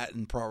comes to that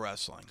in pro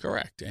wrestling.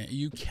 Correct.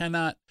 You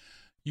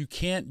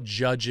can't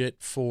judge it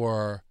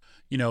for,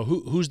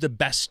 who's the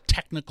best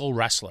technical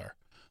wrestler.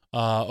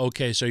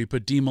 Okay, so you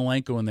put Dean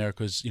Malenko in there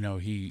because,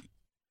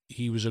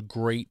 he was a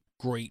great,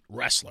 great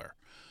wrestler.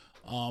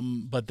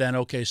 But then,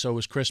 okay, so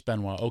was Chris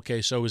Benoit.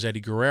 Okay, so was Eddie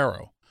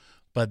Guerrero.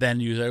 But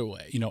then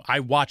I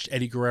watched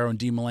Eddie Guerrero and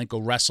Dean Malenko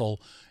wrestle,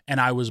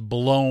 and I was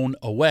blown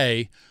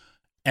away.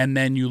 And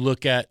then you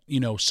look at,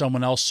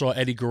 someone else saw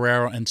Eddie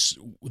Guerrero and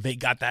they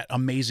got that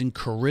amazing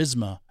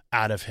charisma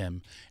out of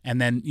him.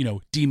 And then,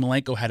 Dean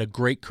Malenko had a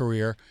great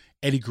career.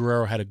 Eddie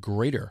Guerrero had a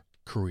greater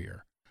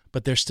career.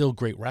 But they're still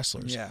great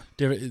wrestlers. Yeah.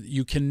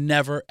 You can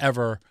never,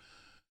 ever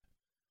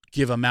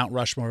give a Mount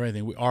Rushmore or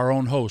anything. Our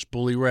own host,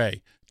 Bully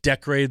Ray,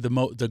 decorated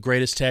the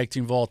greatest tag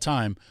team of all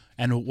time.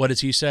 And what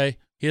does he say?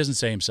 He doesn't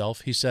say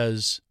himself. He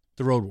says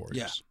the Road Warriors.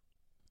 Yeah.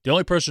 The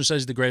only person who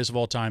says he's the greatest of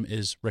all time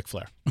is Ric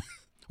Flair.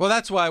 Well,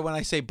 that's why when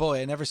I say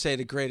Bully, I never say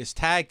the greatest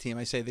tag team.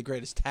 I say the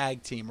greatest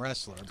tag team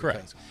wrestler.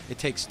 Correct. It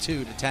takes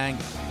two to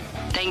tango.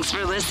 Thanks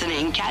for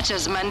listening. Catch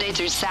us Monday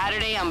through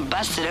Saturday on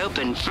Busted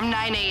Open from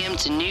 9 a.m.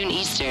 to noon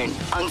Eastern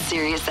on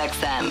Sirius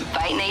XM,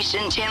 Fight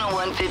Nation Channel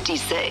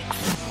 156.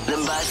 The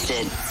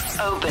Busted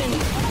Open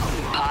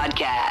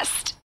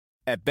Podcast.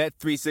 At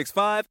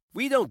Bet365,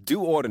 we don't do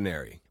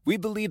ordinary. We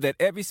believe that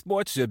every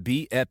sport should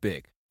be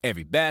epic.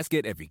 Every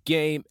basket, every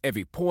game,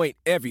 every point,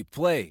 every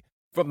play.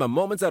 From the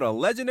moments that are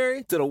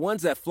legendary to the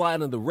ones that fly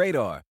under the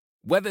radar.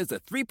 Whether it's a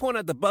three-pointer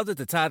at the buzzer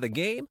to tie the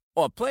game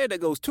or a player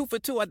that goes 2 for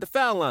 2 at the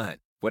foul line.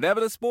 Whatever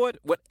the sport,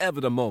 whatever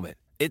the moment.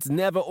 It's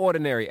never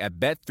ordinary at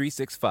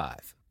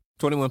Bet365.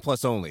 21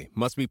 plus only.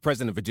 Must be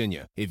present in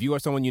Virginia. If you or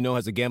someone you know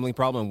has a gambling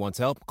problem and wants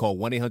help, call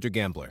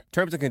 1-800-GAMBLER.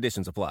 Terms and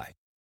conditions apply.